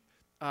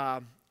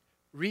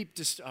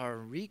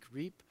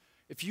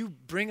if you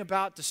bring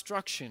about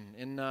destruction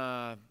in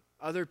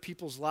other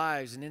people's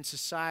lives and in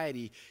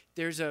society,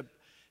 there's a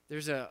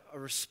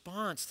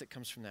response that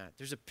comes from that.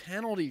 There's a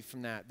penalty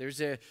from that.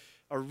 There's a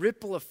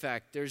ripple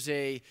effect. There's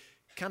a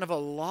kind of a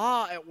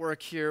law at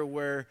work here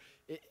where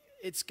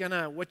it's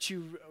gonna, what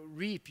you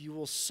reap, you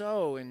will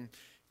sow. And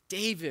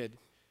David,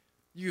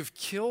 you've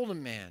killed a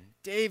man.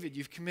 David,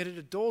 you've committed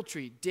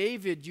adultery.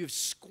 David, you've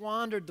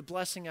squandered the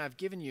blessing I've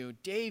given you.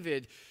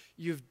 David,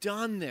 you've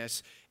done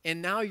this.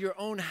 And now your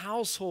own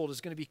household is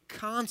going to be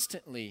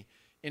constantly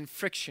in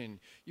friction.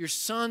 Your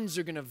sons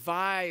are going to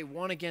vie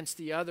one against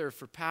the other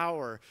for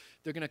power.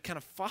 They're going to kind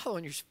of follow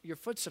in your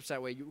footsteps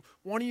that way.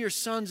 One of your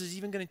sons is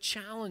even going to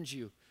challenge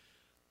you.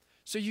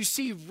 So you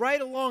see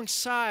right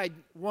alongside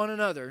one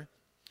another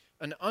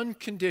an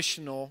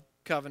unconditional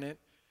covenant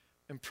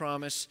and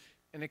promise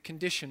and a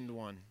conditioned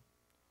one.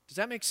 Does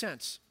that make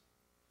sense?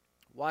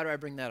 Why do I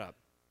bring that up?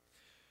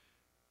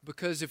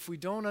 Because if we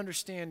don't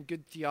understand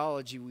good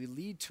theology, we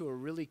lead to a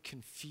really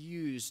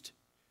confused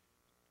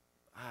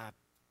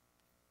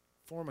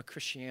form of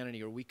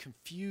Christianity, or we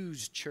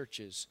confuse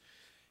churches.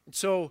 And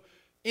so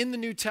in the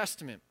New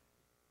Testament,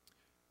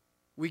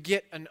 we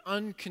get an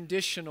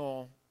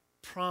unconditional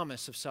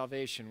promise of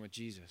salvation with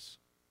Jesus.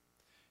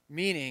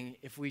 Meaning,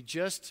 if we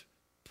just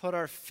put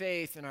our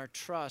faith and our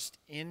trust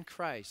in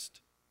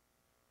Christ,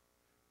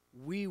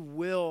 we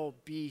will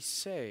be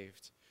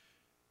saved.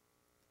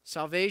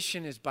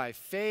 Salvation is by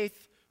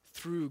faith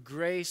through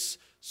grace,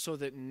 so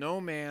that no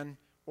man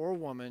or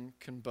woman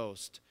can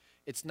boast.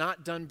 It's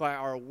not done by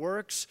our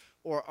works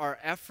or our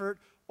effort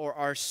or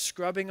our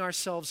scrubbing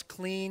ourselves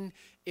clean.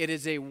 It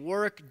is a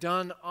work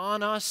done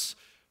on us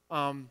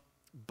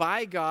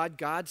by God.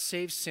 God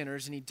saves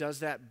sinners, and he does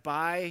that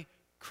by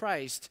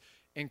Christ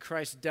and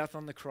Christ's death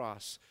on the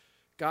cross.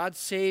 God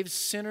saves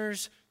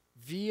sinners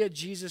via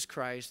Jesus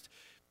Christ.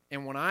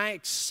 And when I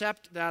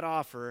accept that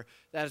offer,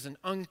 that is an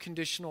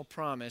unconditional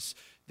promise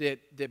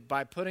that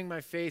by putting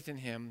my faith in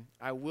him,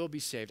 I will be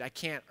saved. I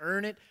can't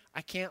earn it.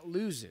 I can't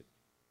lose it.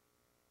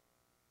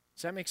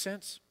 Does that make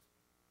sense?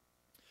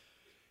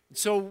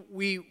 So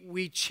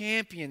we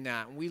champion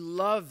that, and we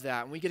love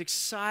that, and we get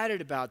excited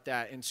about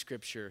that in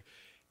Scripture.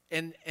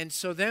 And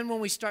so then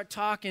when we start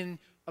talking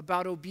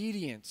about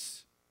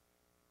obedience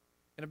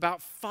and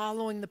about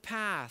following the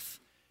path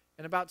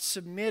and about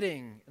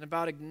submitting and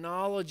about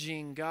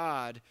acknowledging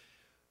God,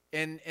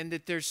 and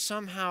that there's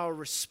somehow a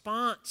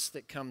response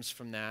that comes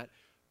from that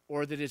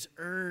or that is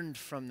earned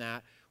from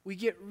that, we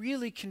get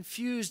really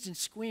confused and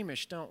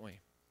squeamish, don't we?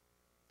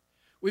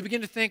 We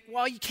begin to think,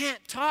 well, you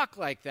can't talk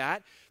like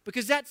that,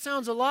 because that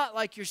sounds a lot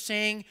like you're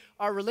saying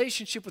our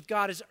relationship with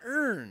God is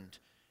earned.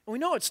 And we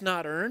know it's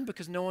not earned,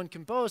 because no one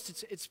can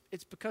boast.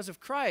 It's because of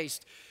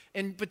Christ.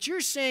 But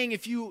you're saying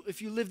if you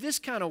live this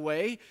kind of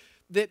way,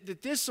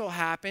 that this will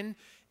happen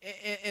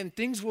and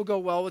things will go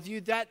well with you.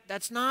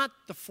 That's not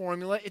the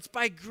formula. It's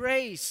by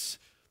grace,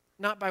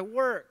 not by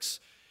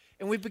works.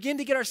 And we begin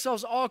to get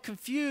ourselves all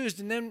confused,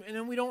 and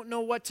then we don't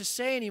know what to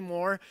say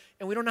anymore,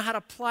 and we don't know how to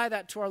apply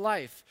that to our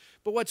life.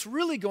 But what's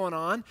really going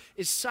on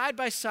is, side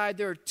by side,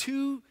 there are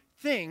two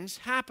things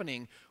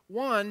happening.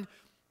 One,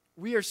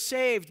 we are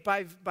saved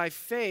by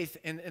faith,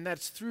 and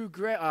that's through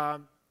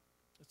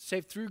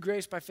saved through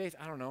grace by faith.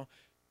 I don't know.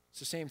 It's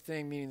the same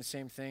thing, meaning the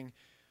same thing.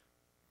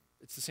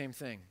 It's the same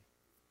thing,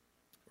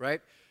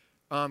 right?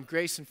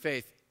 Grace and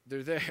faith,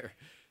 they're there.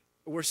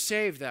 We're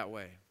saved that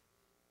way,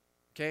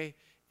 okay?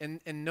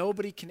 And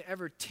nobody can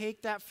ever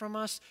take that from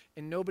us,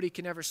 and nobody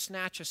can ever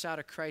snatch us out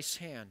of Christ's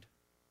hand.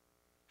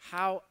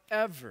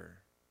 However,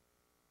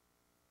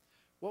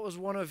 what was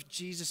one of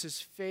Jesus'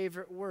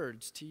 favorite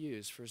words to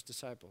use for his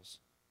disciples?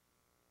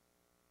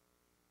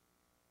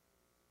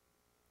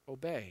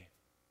 Obey.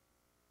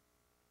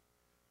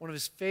 One of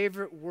his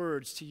favorite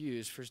words to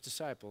use for his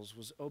disciples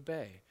was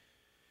obey.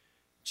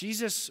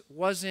 Jesus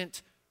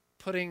wasn't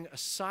putting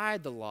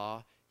aside the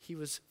law, he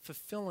was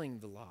fulfilling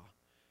the law.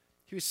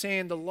 He was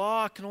saying the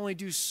law can only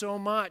do so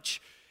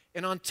much,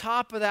 and on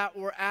top of that,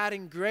 we're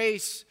adding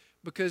grace,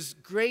 because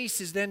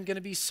grace is then going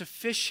to be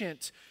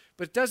sufficient.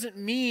 But it doesn't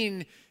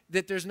mean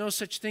that there's no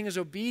such thing as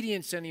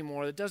obedience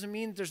anymore. That doesn't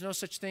mean that there's no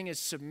such thing as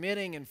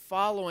submitting and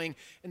following,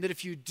 and that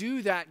if you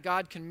do that,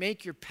 God can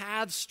make your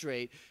path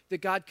straight,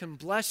 that God can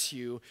bless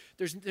you.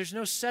 There's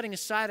no setting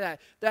aside of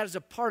that. That is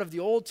a part of the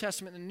Old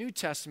Testament and the New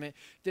Testament,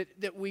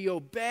 that we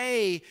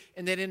obey,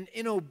 and that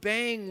in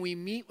obeying we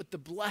meet with the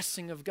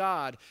blessing of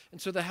God.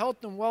 And so the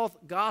health and wealth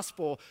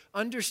gospel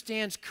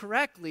understands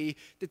correctly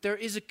that there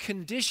is a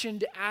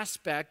conditioned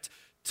aspect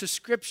to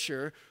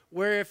Scripture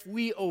where if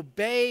we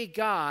obey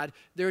God,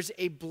 there's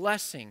a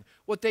blessing.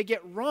 What they get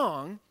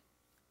wrong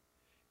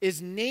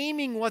is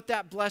naming what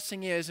that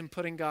blessing is and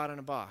putting God in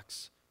a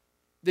box.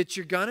 That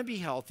you're going to be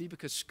healthy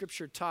because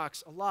Scripture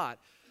talks a lot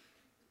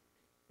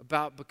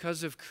about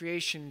because of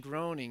creation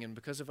groaning and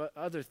because of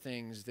other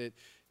things that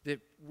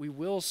we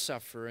will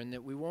suffer and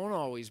that we won't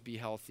always be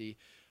healthy,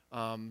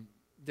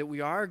 that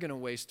we are going to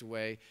waste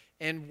away.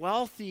 And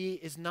wealthy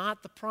is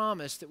not the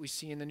promise that we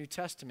see in the New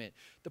Testament.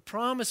 The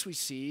promise we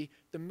see,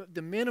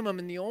 the minimum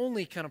and the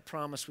only kind of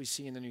promise we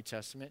see in the New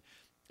Testament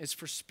is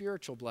for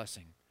spiritual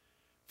blessing,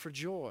 for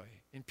joy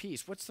and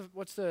peace. What's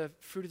the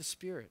fruit of the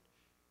Spirit?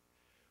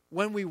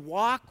 When we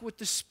walk with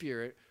the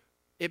Spirit,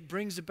 it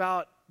brings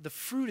about the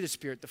fruit of the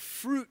Spirit. The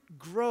fruit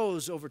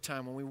grows over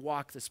time when we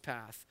walk this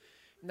path.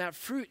 And that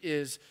fruit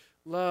is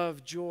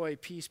love, joy,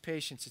 peace,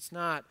 patience. It's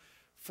not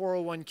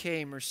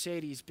 401k,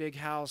 Mercedes, big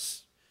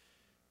house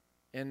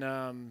in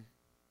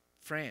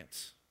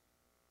France.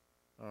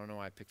 I don't know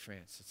why I picked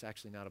France. It's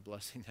actually not a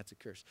blessing. That's a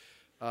curse.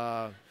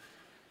 There's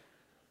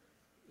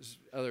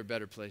other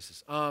better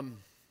places. Do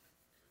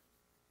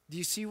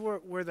you see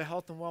where the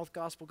health and wealth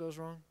gospel goes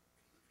wrong?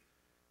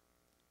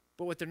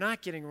 But what they're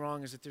not getting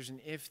wrong is that there's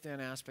an if-then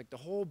aspect. The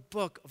whole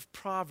book of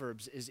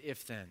Proverbs is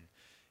if-then.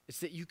 It's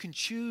that you can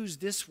choose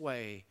this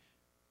way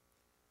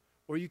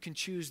or you can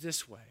choose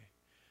this way.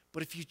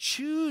 But if you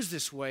choose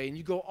this way and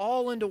you go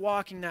all into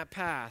walking that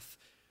path,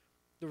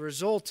 the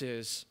result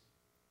is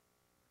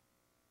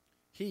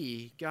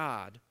He,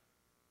 God,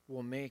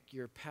 will make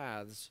your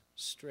paths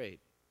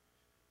straight.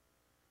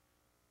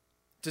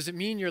 Does it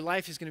mean your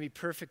life is going to be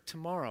perfect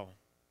tomorrow?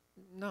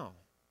 No,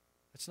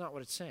 that's not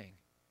what it's saying.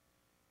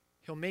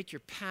 He'll make your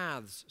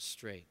paths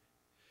straight.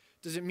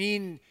 Does it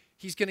mean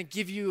He's going to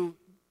give you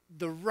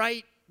the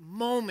right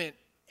moment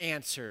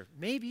answer?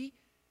 Maybe,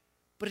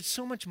 but it's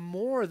so much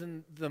more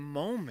than the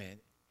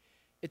moment.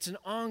 It's an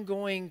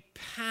ongoing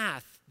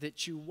path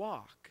that you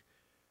walk.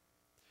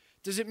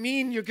 Does it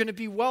mean you're going to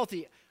be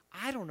wealthy?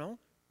 I don't know,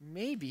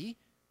 maybe.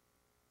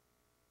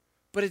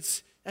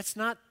 But that's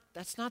not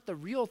the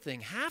real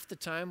thing. Half the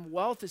time,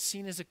 wealth is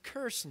seen as a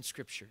curse in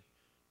Scripture,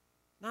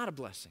 not a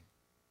blessing.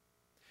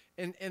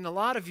 And a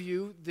lot of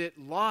you that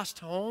lost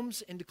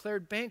homes and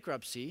declared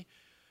bankruptcy,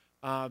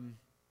 some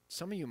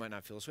of you might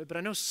not feel this way, but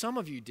I know some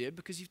of you did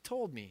because you've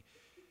told me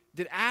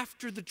that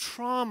after the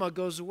trauma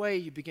goes away,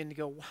 you begin to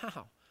go,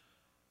 wow,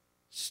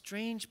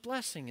 strange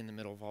blessing in the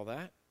middle of all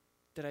that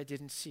I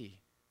didn't see.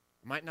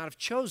 I might not have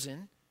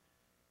chosen,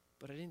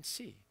 but I didn't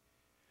see.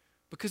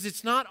 Because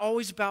it's not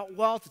always about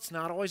wealth. It's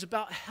not always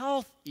about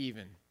health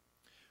even.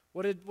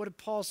 What did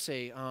Paul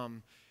say?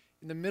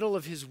 In the middle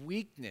of his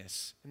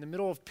weakness, in the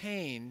middle of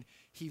pain,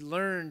 he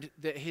learned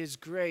that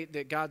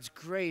that God's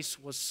grace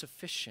was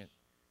sufficient.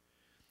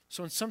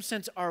 So in some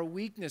sense, our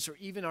weakness or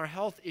even our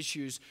health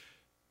issues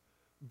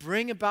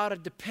bring about a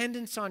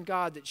dependence on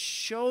God that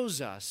shows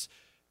us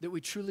that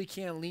we truly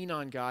can lean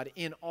on God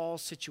in all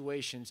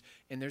situations,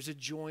 and there's a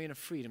joy and a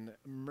freedom that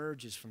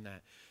emerges from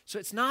that. So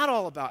it's not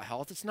all about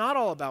health, it's not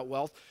all about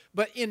wealth,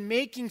 but in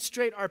making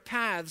straight our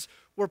paths,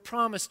 we're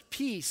promised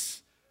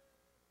peace,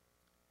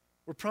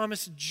 we're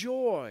promised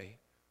joy,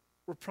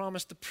 we're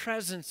promised the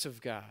presence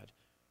of God,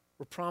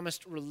 we're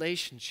promised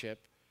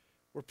relationship,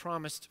 we're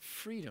promised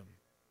freedom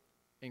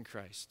in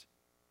Christ.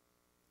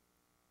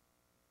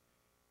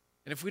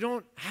 And if we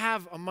don't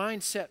have a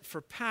mindset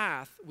for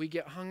path, we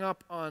get hung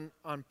up on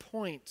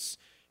points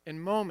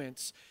and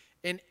moments.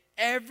 And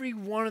every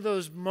one of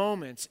those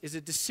moments is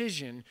a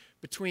decision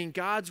between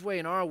God's way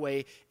and our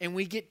way, and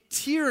we get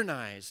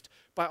tyrannized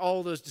by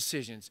all those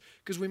decisions.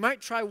 Because we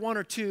might try one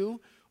or two,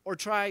 or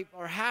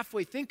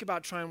halfway think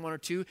about trying one or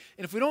two,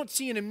 and if we don't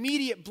see an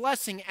immediate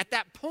blessing at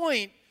that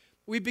point,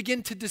 we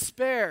begin to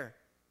despair.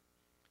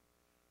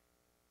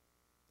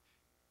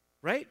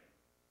 Right?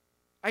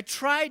 I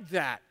tried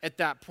that at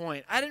that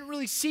point. I didn't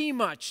really see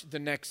much the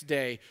next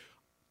day.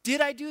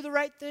 Did I do the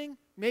right thing?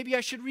 Maybe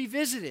I should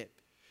revisit it.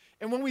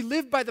 And when we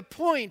live by the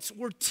points,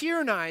 we're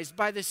tyrannized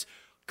by this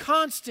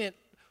constant,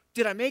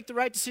 did I make the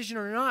right decision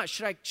or not?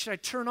 Should I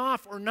turn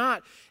off or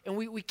not? And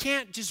we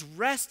can't just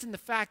rest in the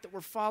fact that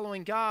we're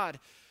following God.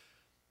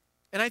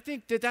 And I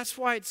think that's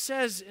why it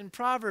says in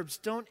Proverbs,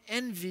 don't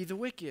envy the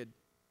wicked.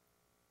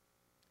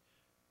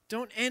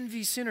 Don't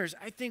envy sinners.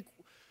 I think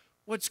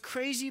what's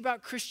crazy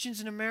about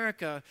Christians in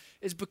America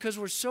is because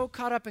we're so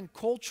caught up in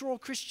cultural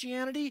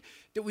Christianity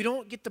that we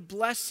don't get the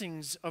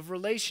blessings of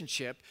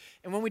relationship.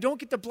 And when we don't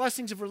get the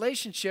blessings of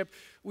relationship,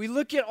 we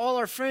look at all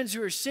our friends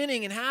who are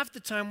sinning, and half the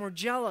time we're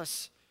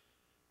jealous.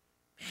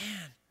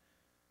 Man,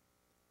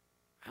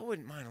 I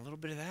wouldn't mind a little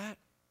bit of that.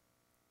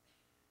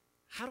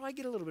 how do I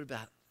get a little bit of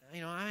that?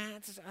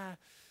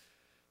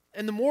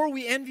 And the more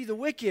we envy the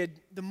wicked,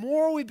 the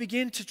more we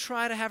begin to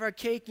try to have our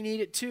cake and eat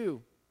it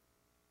too.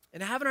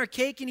 And having our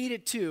cake and eat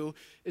it too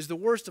is the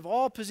worst of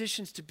all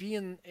positions to be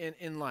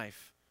in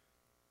life.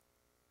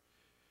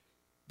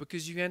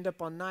 Because you end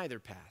up on neither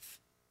path.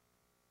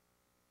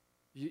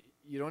 You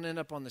don't end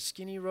up on the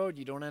skinny road.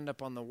 You don't end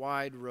up on the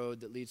wide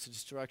road that leads to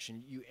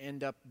destruction. You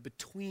end up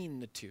between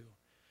the two.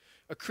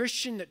 A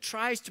Christian that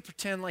tries to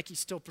pretend like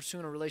he's still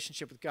pursuing a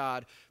relationship with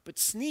God, but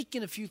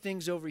sneaking a few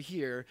things over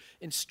here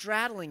and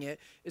straddling it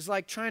is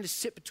like trying to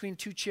sit between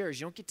two chairs.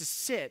 You don't get to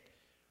sit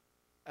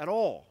at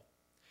all.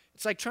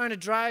 It's like trying to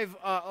drive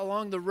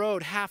along the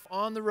road, half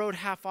on the road,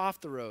 half off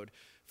the road.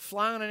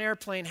 Fly on an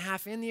airplane,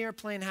 half in the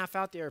airplane, half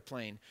out the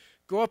airplane.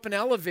 Go up an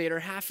elevator,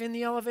 half in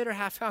the elevator,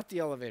 half out the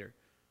elevator.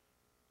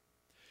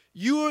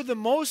 You are the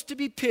most to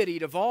be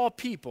pitied of all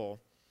people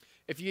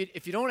if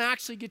you don't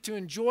actually get to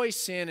enjoy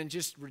sin and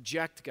just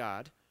reject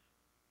God.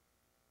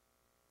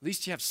 At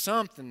least you have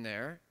something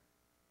there.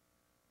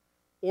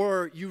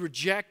 Or you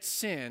reject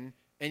sin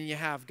and you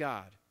have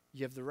God.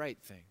 You have the right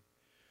thing.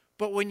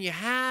 But when you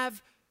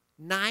have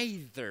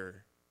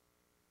neither,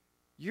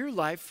 your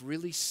life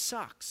really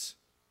sucks.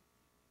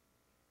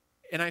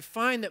 And I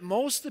find that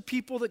most of the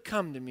people that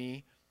come to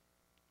me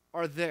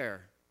are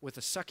there with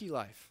a sucky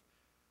life.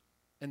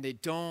 And they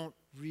don't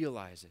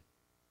realize it.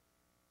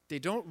 They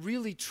don't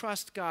really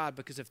trust God,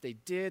 because if they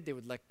did, they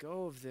would let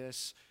go of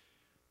this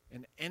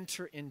and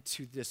enter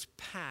into this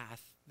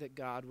path that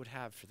God would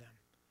have for them.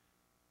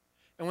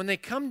 And when they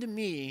come to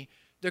me,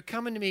 they're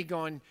coming to me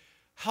going,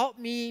 help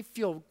me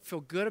feel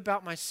good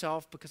about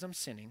myself because I'm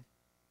sinning,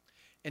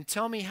 and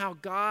tell me how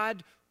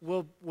God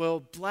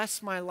will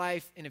bless my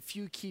life in a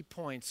few key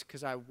points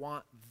because I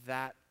want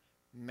that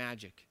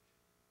magic.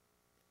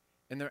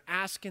 And they're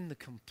asking the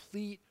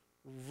complete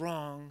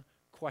wrong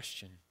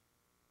question.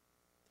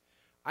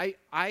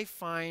 I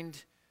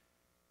find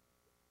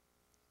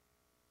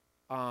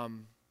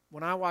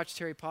when I watch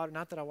Harry Potter,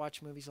 not that I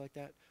watch movies like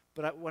that,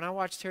 but when I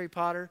watch Harry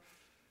Potter,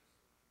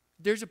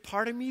 there's a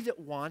part of me that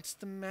wants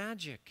the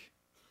magic.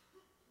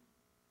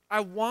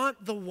 I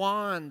want the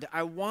wand.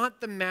 I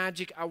want the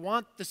magic. I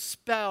want the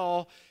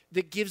spell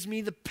that gives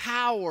me the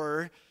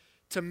power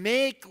to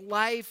make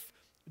life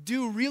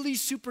do really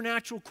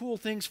supernatural cool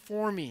things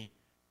for me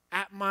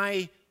at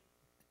my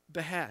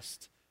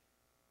behest.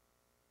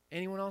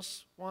 Anyone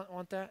else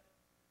want that?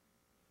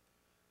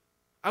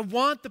 I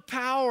want the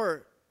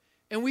power.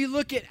 And we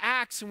look at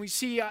Acts and we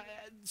see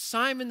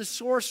Simon the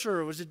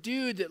sorcerer was a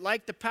dude that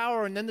liked the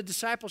power, and then the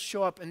disciples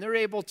show up and they're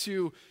able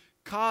to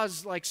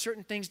cause like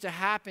certain things to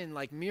happen,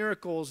 like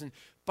miracles, and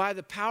by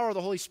the power of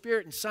the Holy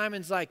Spirit. And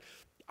Simon's like,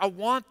 I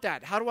want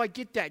that. How do I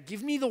get that?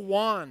 Give me the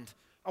wand.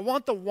 I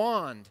want the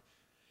wand.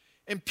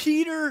 And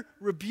Peter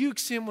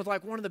rebukes him with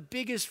like one of the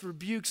biggest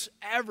rebukes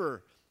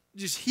ever.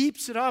 Just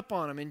heaps it up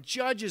on him and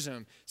judges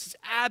him. Says,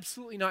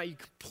 absolutely not. You're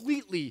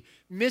completely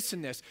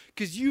missing this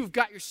because you've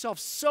got yourself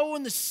so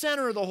in the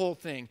center of the whole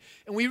thing.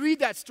 And we read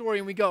that story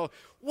and we go,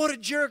 what a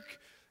jerk,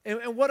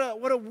 and what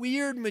a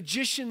weird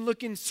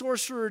magician-looking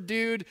sorcerer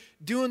dude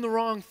doing the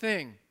wrong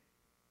thing.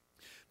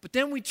 But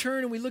then we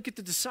turn and we look at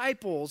the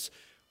disciples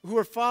who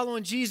are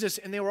following Jesus,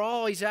 and they were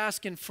always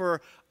asking for,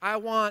 I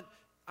want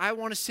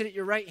to sit at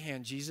your right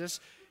hand, Jesus.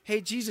 Hey,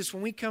 Jesus,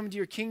 when we come to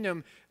your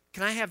kingdom,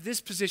 can I have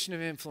this position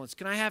of influence?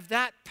 Can I have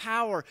that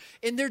power?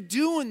 And they're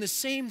doing the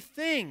same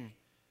thing.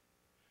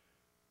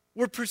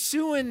 We're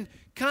pursuing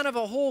kind of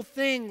a whole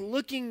thing,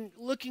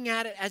 looking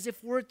at it as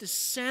if we're at the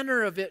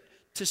center of it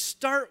to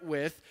start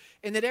with,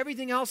 and that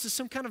everything else is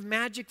some kind of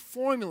magic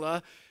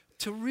formula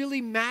to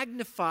really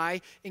magnify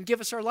and give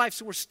us our life.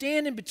 So we're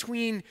standing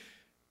between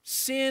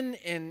sin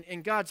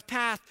and God's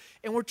path,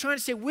 and we're trying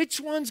to say, which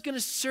one's going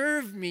to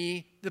serve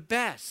me the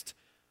best?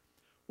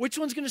 Which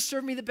one's going to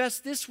serve me the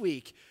best this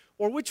week?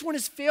 Or which one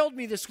has failed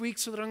me this week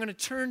so that I'm going to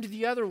turn to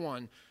the other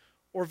one,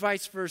 or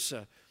vice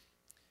versa.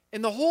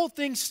 And the whole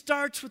thing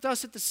starts with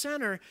us at the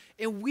center,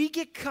 and we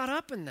get caught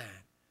up in that.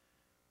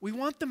 We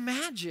want the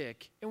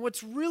magic. And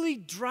what's really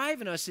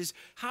driving us is,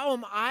 how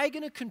am I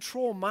going to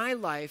control my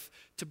life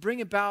to bring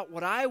about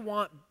what I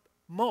want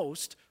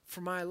most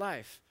for my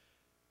life?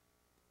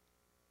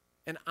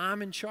 And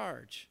I'm in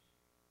charge.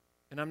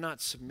 And I'm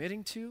not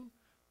submitting to,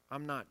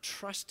 I'm not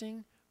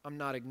trusting, I'm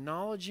not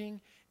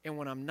acknowledging. And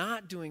when I'm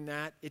not doing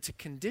that, it's a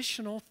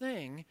conditional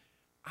thing.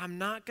 I'm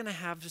not going to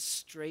have a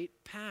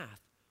straight path.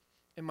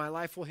 And my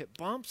life will hit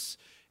bumps,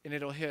 and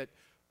it'll hit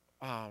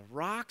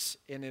rocks,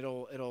 and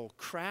it'll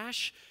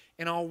crash.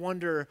 And I'll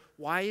wonder,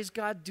 why is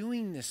God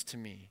doing this to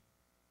me?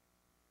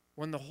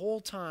 When the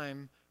whole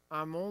time,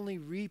 I'm only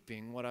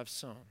reaping what I've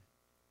sown.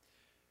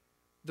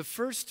 The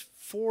first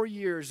 4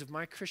 years of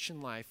my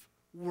Christian life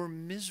were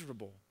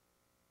miserable.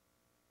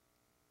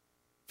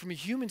 From a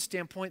human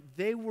standpoint,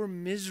 they were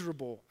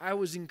miserable. I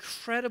was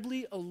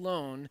incredibly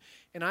alone,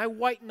 and I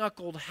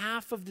white-knuckled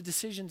half of the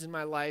decisions in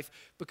my life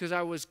because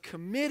I was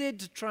committed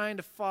to trying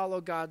to follow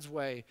God's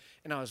way.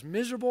 And I was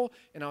miserable,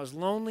 and I was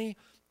lonely,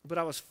 but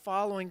I was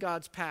following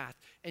God's path.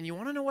 And you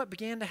want to know what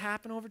began to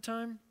happen over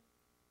time?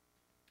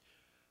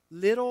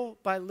 little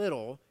by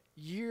little,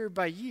 year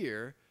by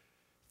year,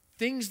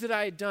 things that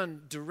I had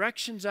done,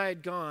 directions I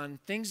had gone,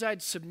 things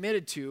I'd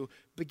submitted to,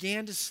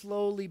 began to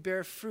slowly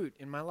bear fruit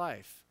in my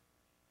life.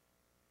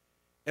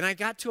 And I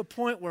got to a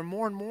point where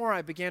more and more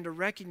I began to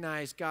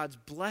recognize God's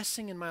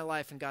blessing in my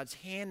life and God's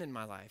hand in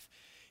my life.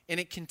 And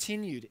it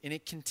continued, and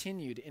it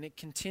continued, and it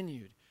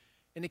continued.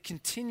 And it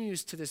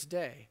continues to this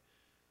day.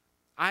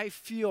 I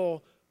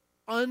feel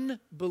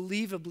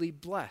unbelievably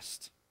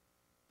blessed.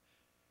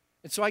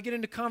 And so I get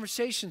into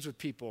conversations with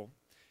people,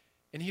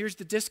 and here's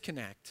the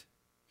disconnect.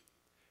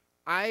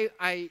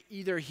 I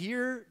either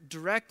hear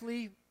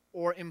directly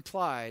or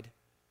implied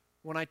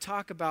when I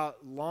talk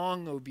about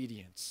long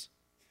obedience,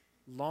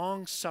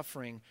 long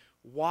suffering,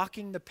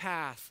 walking the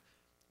path,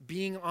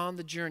 being on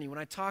the journey. When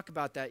I talk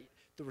about that,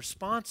 the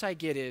response I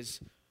get is,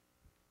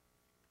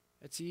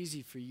 that's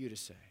easy for you to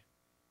say.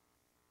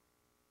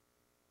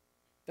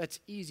 That's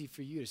easy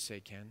for you to say,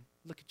 Ken.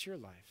 Look at your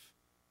life.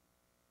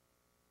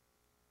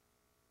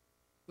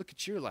 Look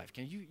at your life,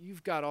 Ken.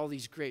 You've got all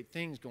these great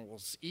things going. Well,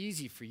 it's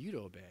easy for you to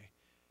obey.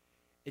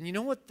 And you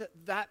know what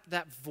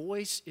that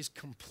voice is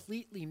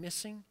completely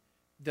missing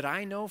that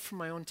I know from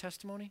my own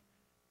testimony?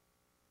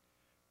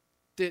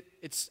 That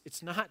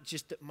it's not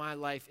just that my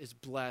life is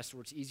blessed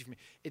or it's easy for me.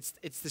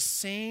 It's the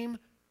same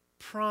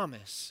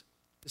promise,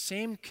 the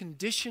same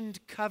conditioned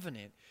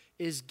covenant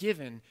is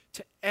given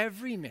to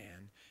every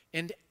man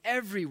and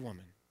every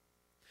woman.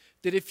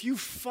 That if you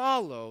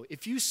follow,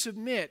 if you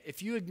submit,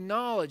 if you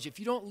acknowledge, if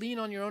you don't lean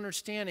on your own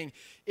understanding,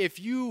 if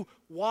you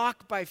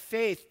walk by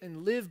faith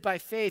and live by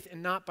faith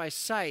and not by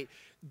sight,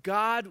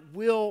 God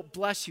will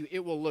bless you.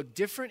 It will look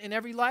different in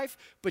every life,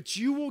 but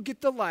you will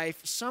get the life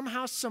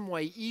somehow, some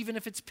way, even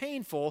if it's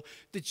painful,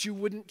 that you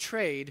wouldn't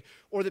trade,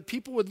 or that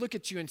people would look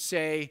at you and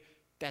say,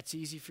 that's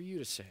easy for you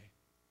to say.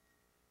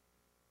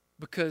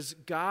 Because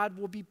God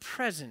will be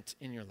present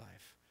in your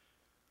life.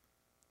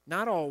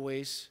 Not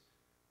always,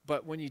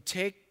 but when you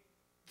take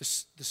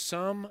the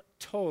sum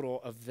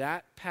total of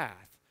that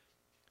path,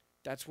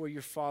 that's where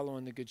you're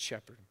following the Good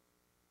Shepherd.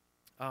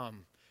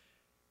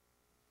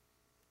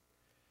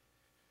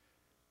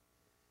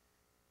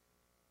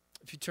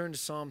 If you turn to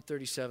Psalm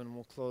 37,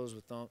 we'll close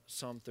with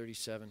Psalm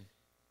 37.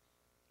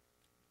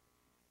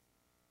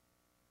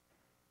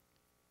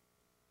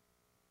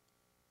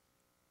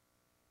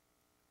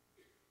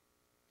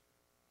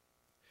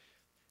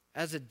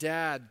 As a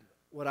dad,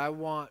 what I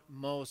want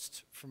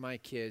most for my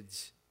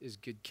kids is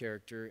good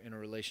character and a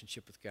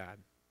relationship with God.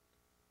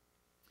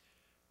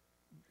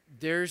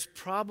 There's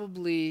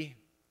probably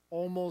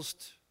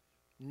almost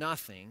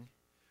nothing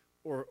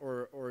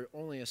or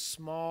only a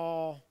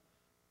small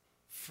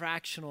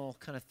fractional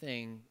kind of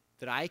thing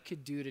that I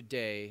could do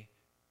today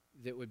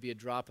that would be a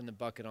drop in the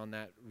bucket on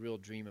that real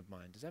dream of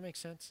mine. Does that make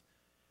sense?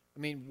 I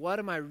mean, what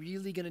am I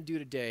really going to do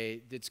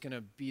today that's going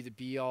to be the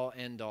be-all,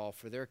 end-all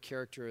for their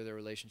character or their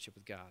relationship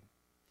with God?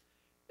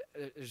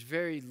 There's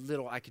very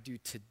little I could do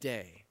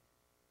today.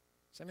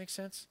 Does that make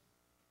sense?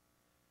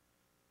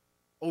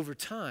 Over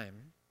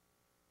time,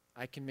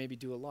 I can maybe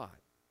do a lot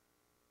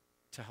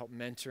to help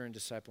mentor and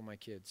disciple my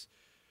kids.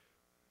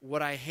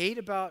 What I hate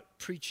about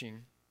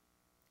preaching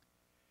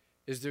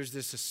is there's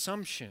this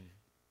assumption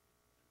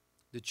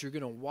that you're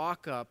going to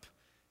walk up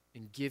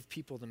and give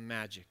people the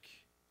magic.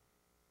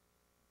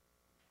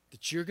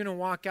 That you're going to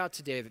walk out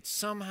today, that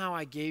somehow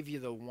I gave you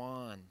the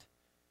wand.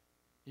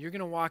 You're going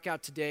to walk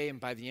out today, and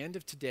by the end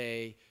of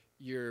today,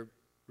 your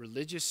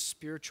religious,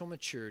 spiritual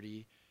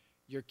maturity,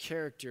 your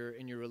character,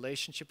 and your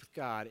relationship with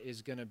God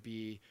is going to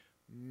be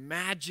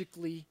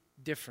magically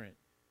different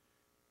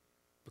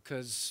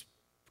because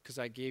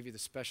I gave you the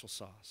special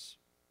sauce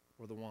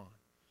or the wand.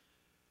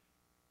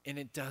 And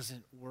it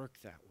doesn't work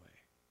that way.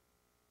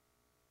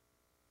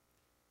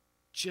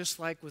 Just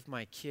like with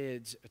my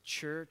kids, a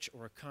church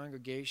or a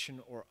congregation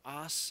or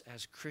us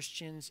as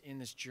Christians in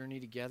this journey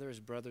together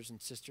as brothers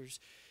and sisters,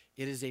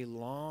 it is a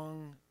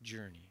long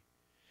journey.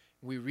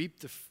 We reap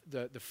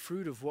the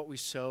fruit of what we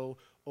sow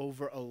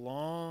over a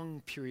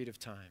long period of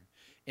time.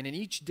 And in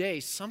each day,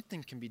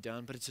 something can be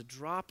done, but it's a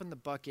drop in the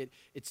bucket.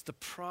 It's the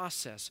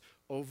process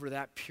over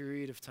that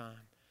period of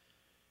time.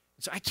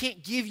 So I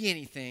can't give you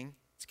anything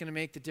that's going to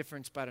make the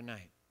difference by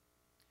tonight.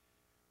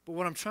 But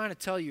what I'm trying to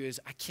tell you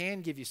is I can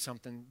give you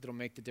something that'll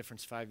make the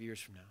difference 5 years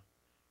from now,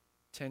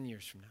 10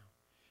 years from now,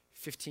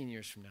 15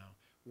 years from now,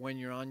 when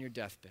you're on your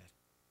deathbed.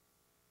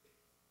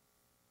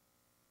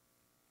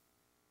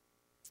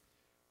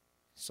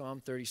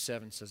 Psalm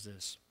 37 says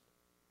this: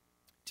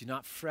 "Do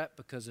not fret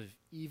because of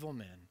evil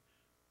men,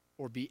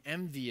 or be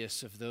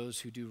envious of those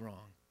who do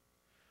wrong.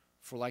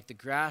 For like the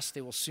grass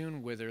they will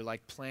soon wither,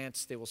 like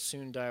plants they will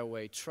soon die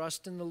away.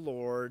 Trust in the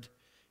Lord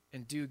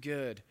and do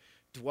good.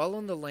 Dwell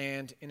in the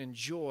land and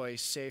enjoy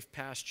safe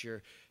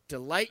pasture.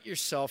 Delight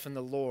yourself in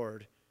the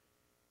Lord,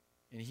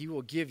 and he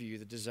will give you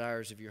the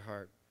desires of your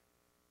heart.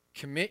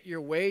 Commit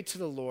your way to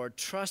the Lord,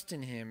 trust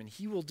in him, and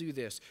he will do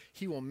this.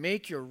 He will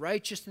make your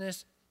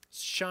righteousness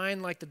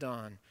shine like the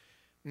dawn,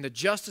 and the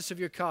justice of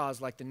your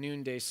cause like the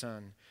noonday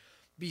sun.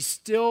 Be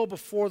still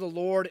before the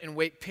Lord and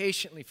wait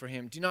patiently for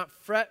him. Do not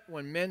fret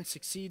when men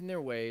succeed in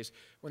their ways,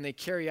 when they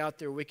carry out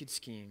their wicked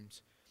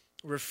schemes.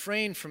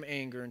 Refrain from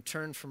anger and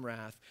turn from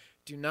wrath.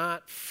 Do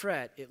not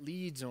fret, it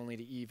leads only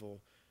to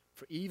evil.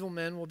 For evil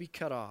men will be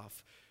cut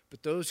off,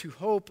 but those who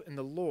hope in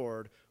the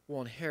Lord will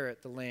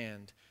inherit the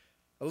land.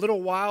 A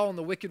little while and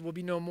the wicked will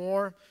be no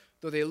more.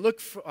 Though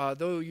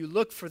you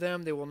look for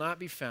them, they will not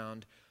be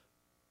found.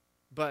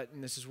 But,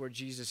 and this is where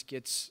Jesus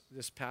gets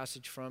this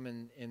passage from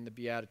in the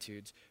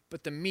Beatitudes,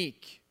 but the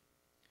meek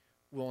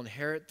will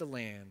inherit the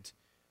land.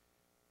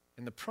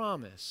 And the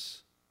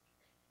promise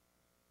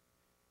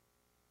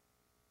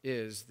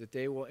is that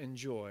they will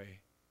enjoy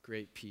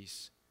great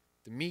peace.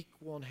 The meek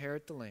will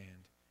inherit the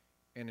land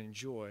and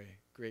enjoy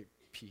great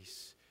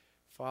peace.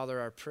 Father,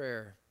 our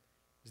prayer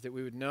is that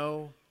we would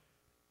know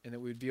and that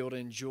we would be able to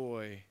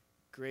enjoy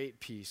great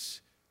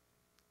peace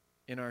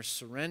in our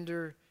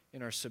surrender,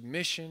 in our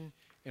submission,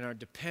 in our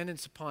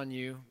dependence upon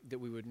you, that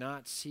we would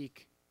not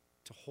seek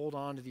to hold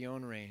on to the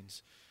own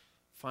reins,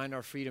 find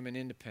our freedom and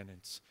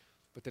independence,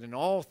 but that in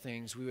all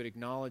things we would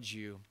acknowledge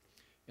you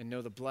and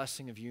know the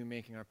blessing of you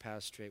making our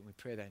paths straight. And we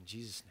pray that in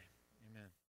Jesus' name.